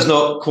 Then there's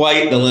not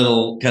quite the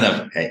little kind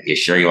of, hey, you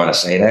sure you want to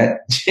say that?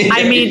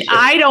 I mean,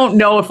 I don't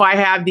know if I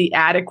have the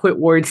adequate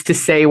words to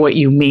say what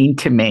you mean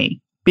to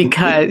me,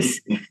 because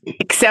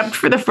except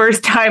for the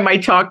first time I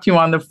talked to you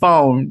on the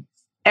phone,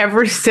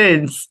 ever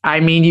since, I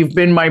mean, you've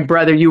been my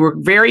brother. You were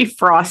very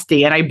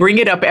frosty, and I bring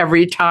it up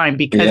every time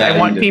because I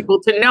want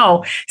people to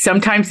know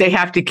sometimes they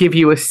have to give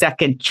you a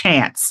second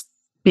chance,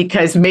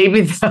 because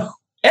maybe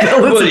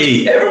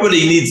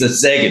everybody needs a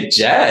second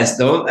chance,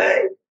 don't they?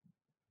 I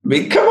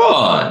mean, come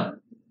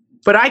on.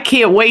 But I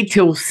can't wait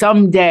till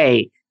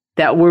someday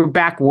that we're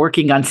back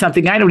working on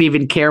something. I don't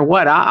even care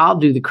what. I'll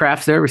do the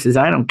craft services.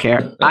 I don't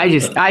care. I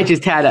just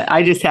had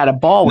a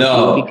ball with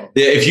you.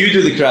 If you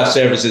do the craft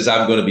services,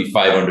 I'm going to be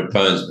 500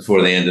 pounds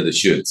before the end of the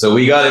shoot. So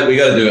we got to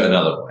do it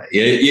another way.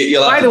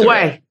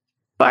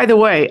 By the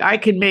way, I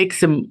can make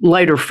some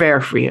lighter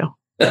fare for you.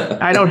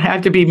 I don't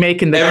have to be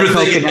making the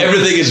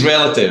everything is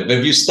relative.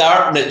 If you're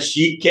starting at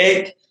sheet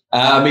cake,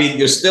 I mean,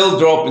 you're still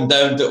dropping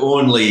down to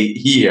only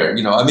here.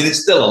 I mean, it's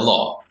still a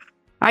lot.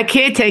 I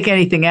can't take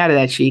anything out of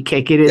that sheet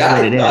cake. It is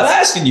what it is. I'm not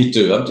asking you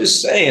to. I'm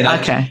just saying.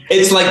 Okay.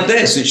 It's like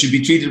this. It should be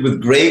treated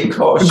with great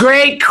caution.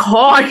 Great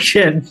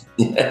caution.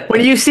 Yeah.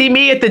 When you see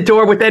me at the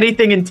door with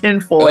anything in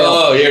tinfoil.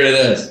 Oh, here it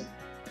is.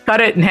 Cut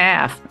it in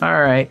half.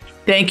 All right.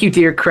 Thank you,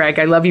 dear Craig.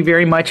 I love you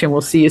very much, and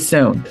we'll see you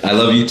soon. I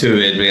love you too,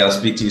 Adri. I'll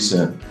speak to you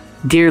soon.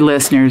 Dear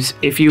listeners,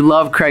 if you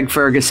love Craig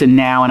Ferguson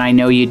now, and I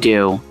know you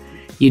do,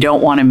 you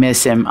don't want to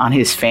miss him on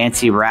his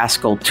Fancy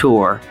Rascal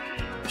tour.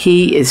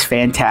 He is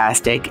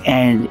fantastic,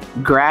 and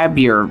grab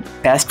your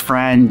best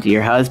friend,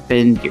 your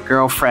husband, your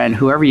girlfriend,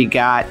 whoever you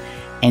got,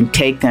 and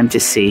take them to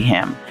see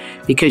him,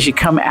 because you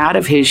come out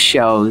of his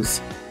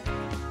shows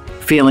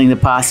feeling the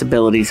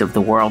possibilities of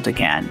the world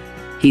again.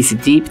 He's a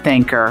deep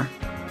thinker,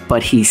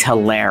 but he's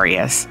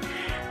hilarious.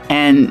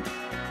 And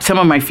some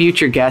of my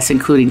future guests,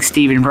 including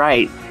Stephen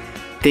Wright,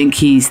 think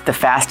he's the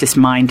fastest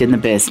mind in the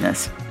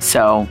business.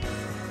 So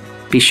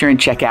be sure and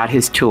check out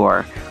his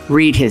tour,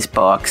 read his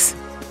books.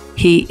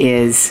 He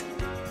is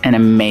an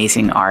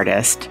amazing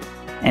artist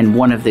and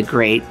one of the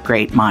great,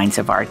 great minds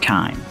of our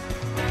time.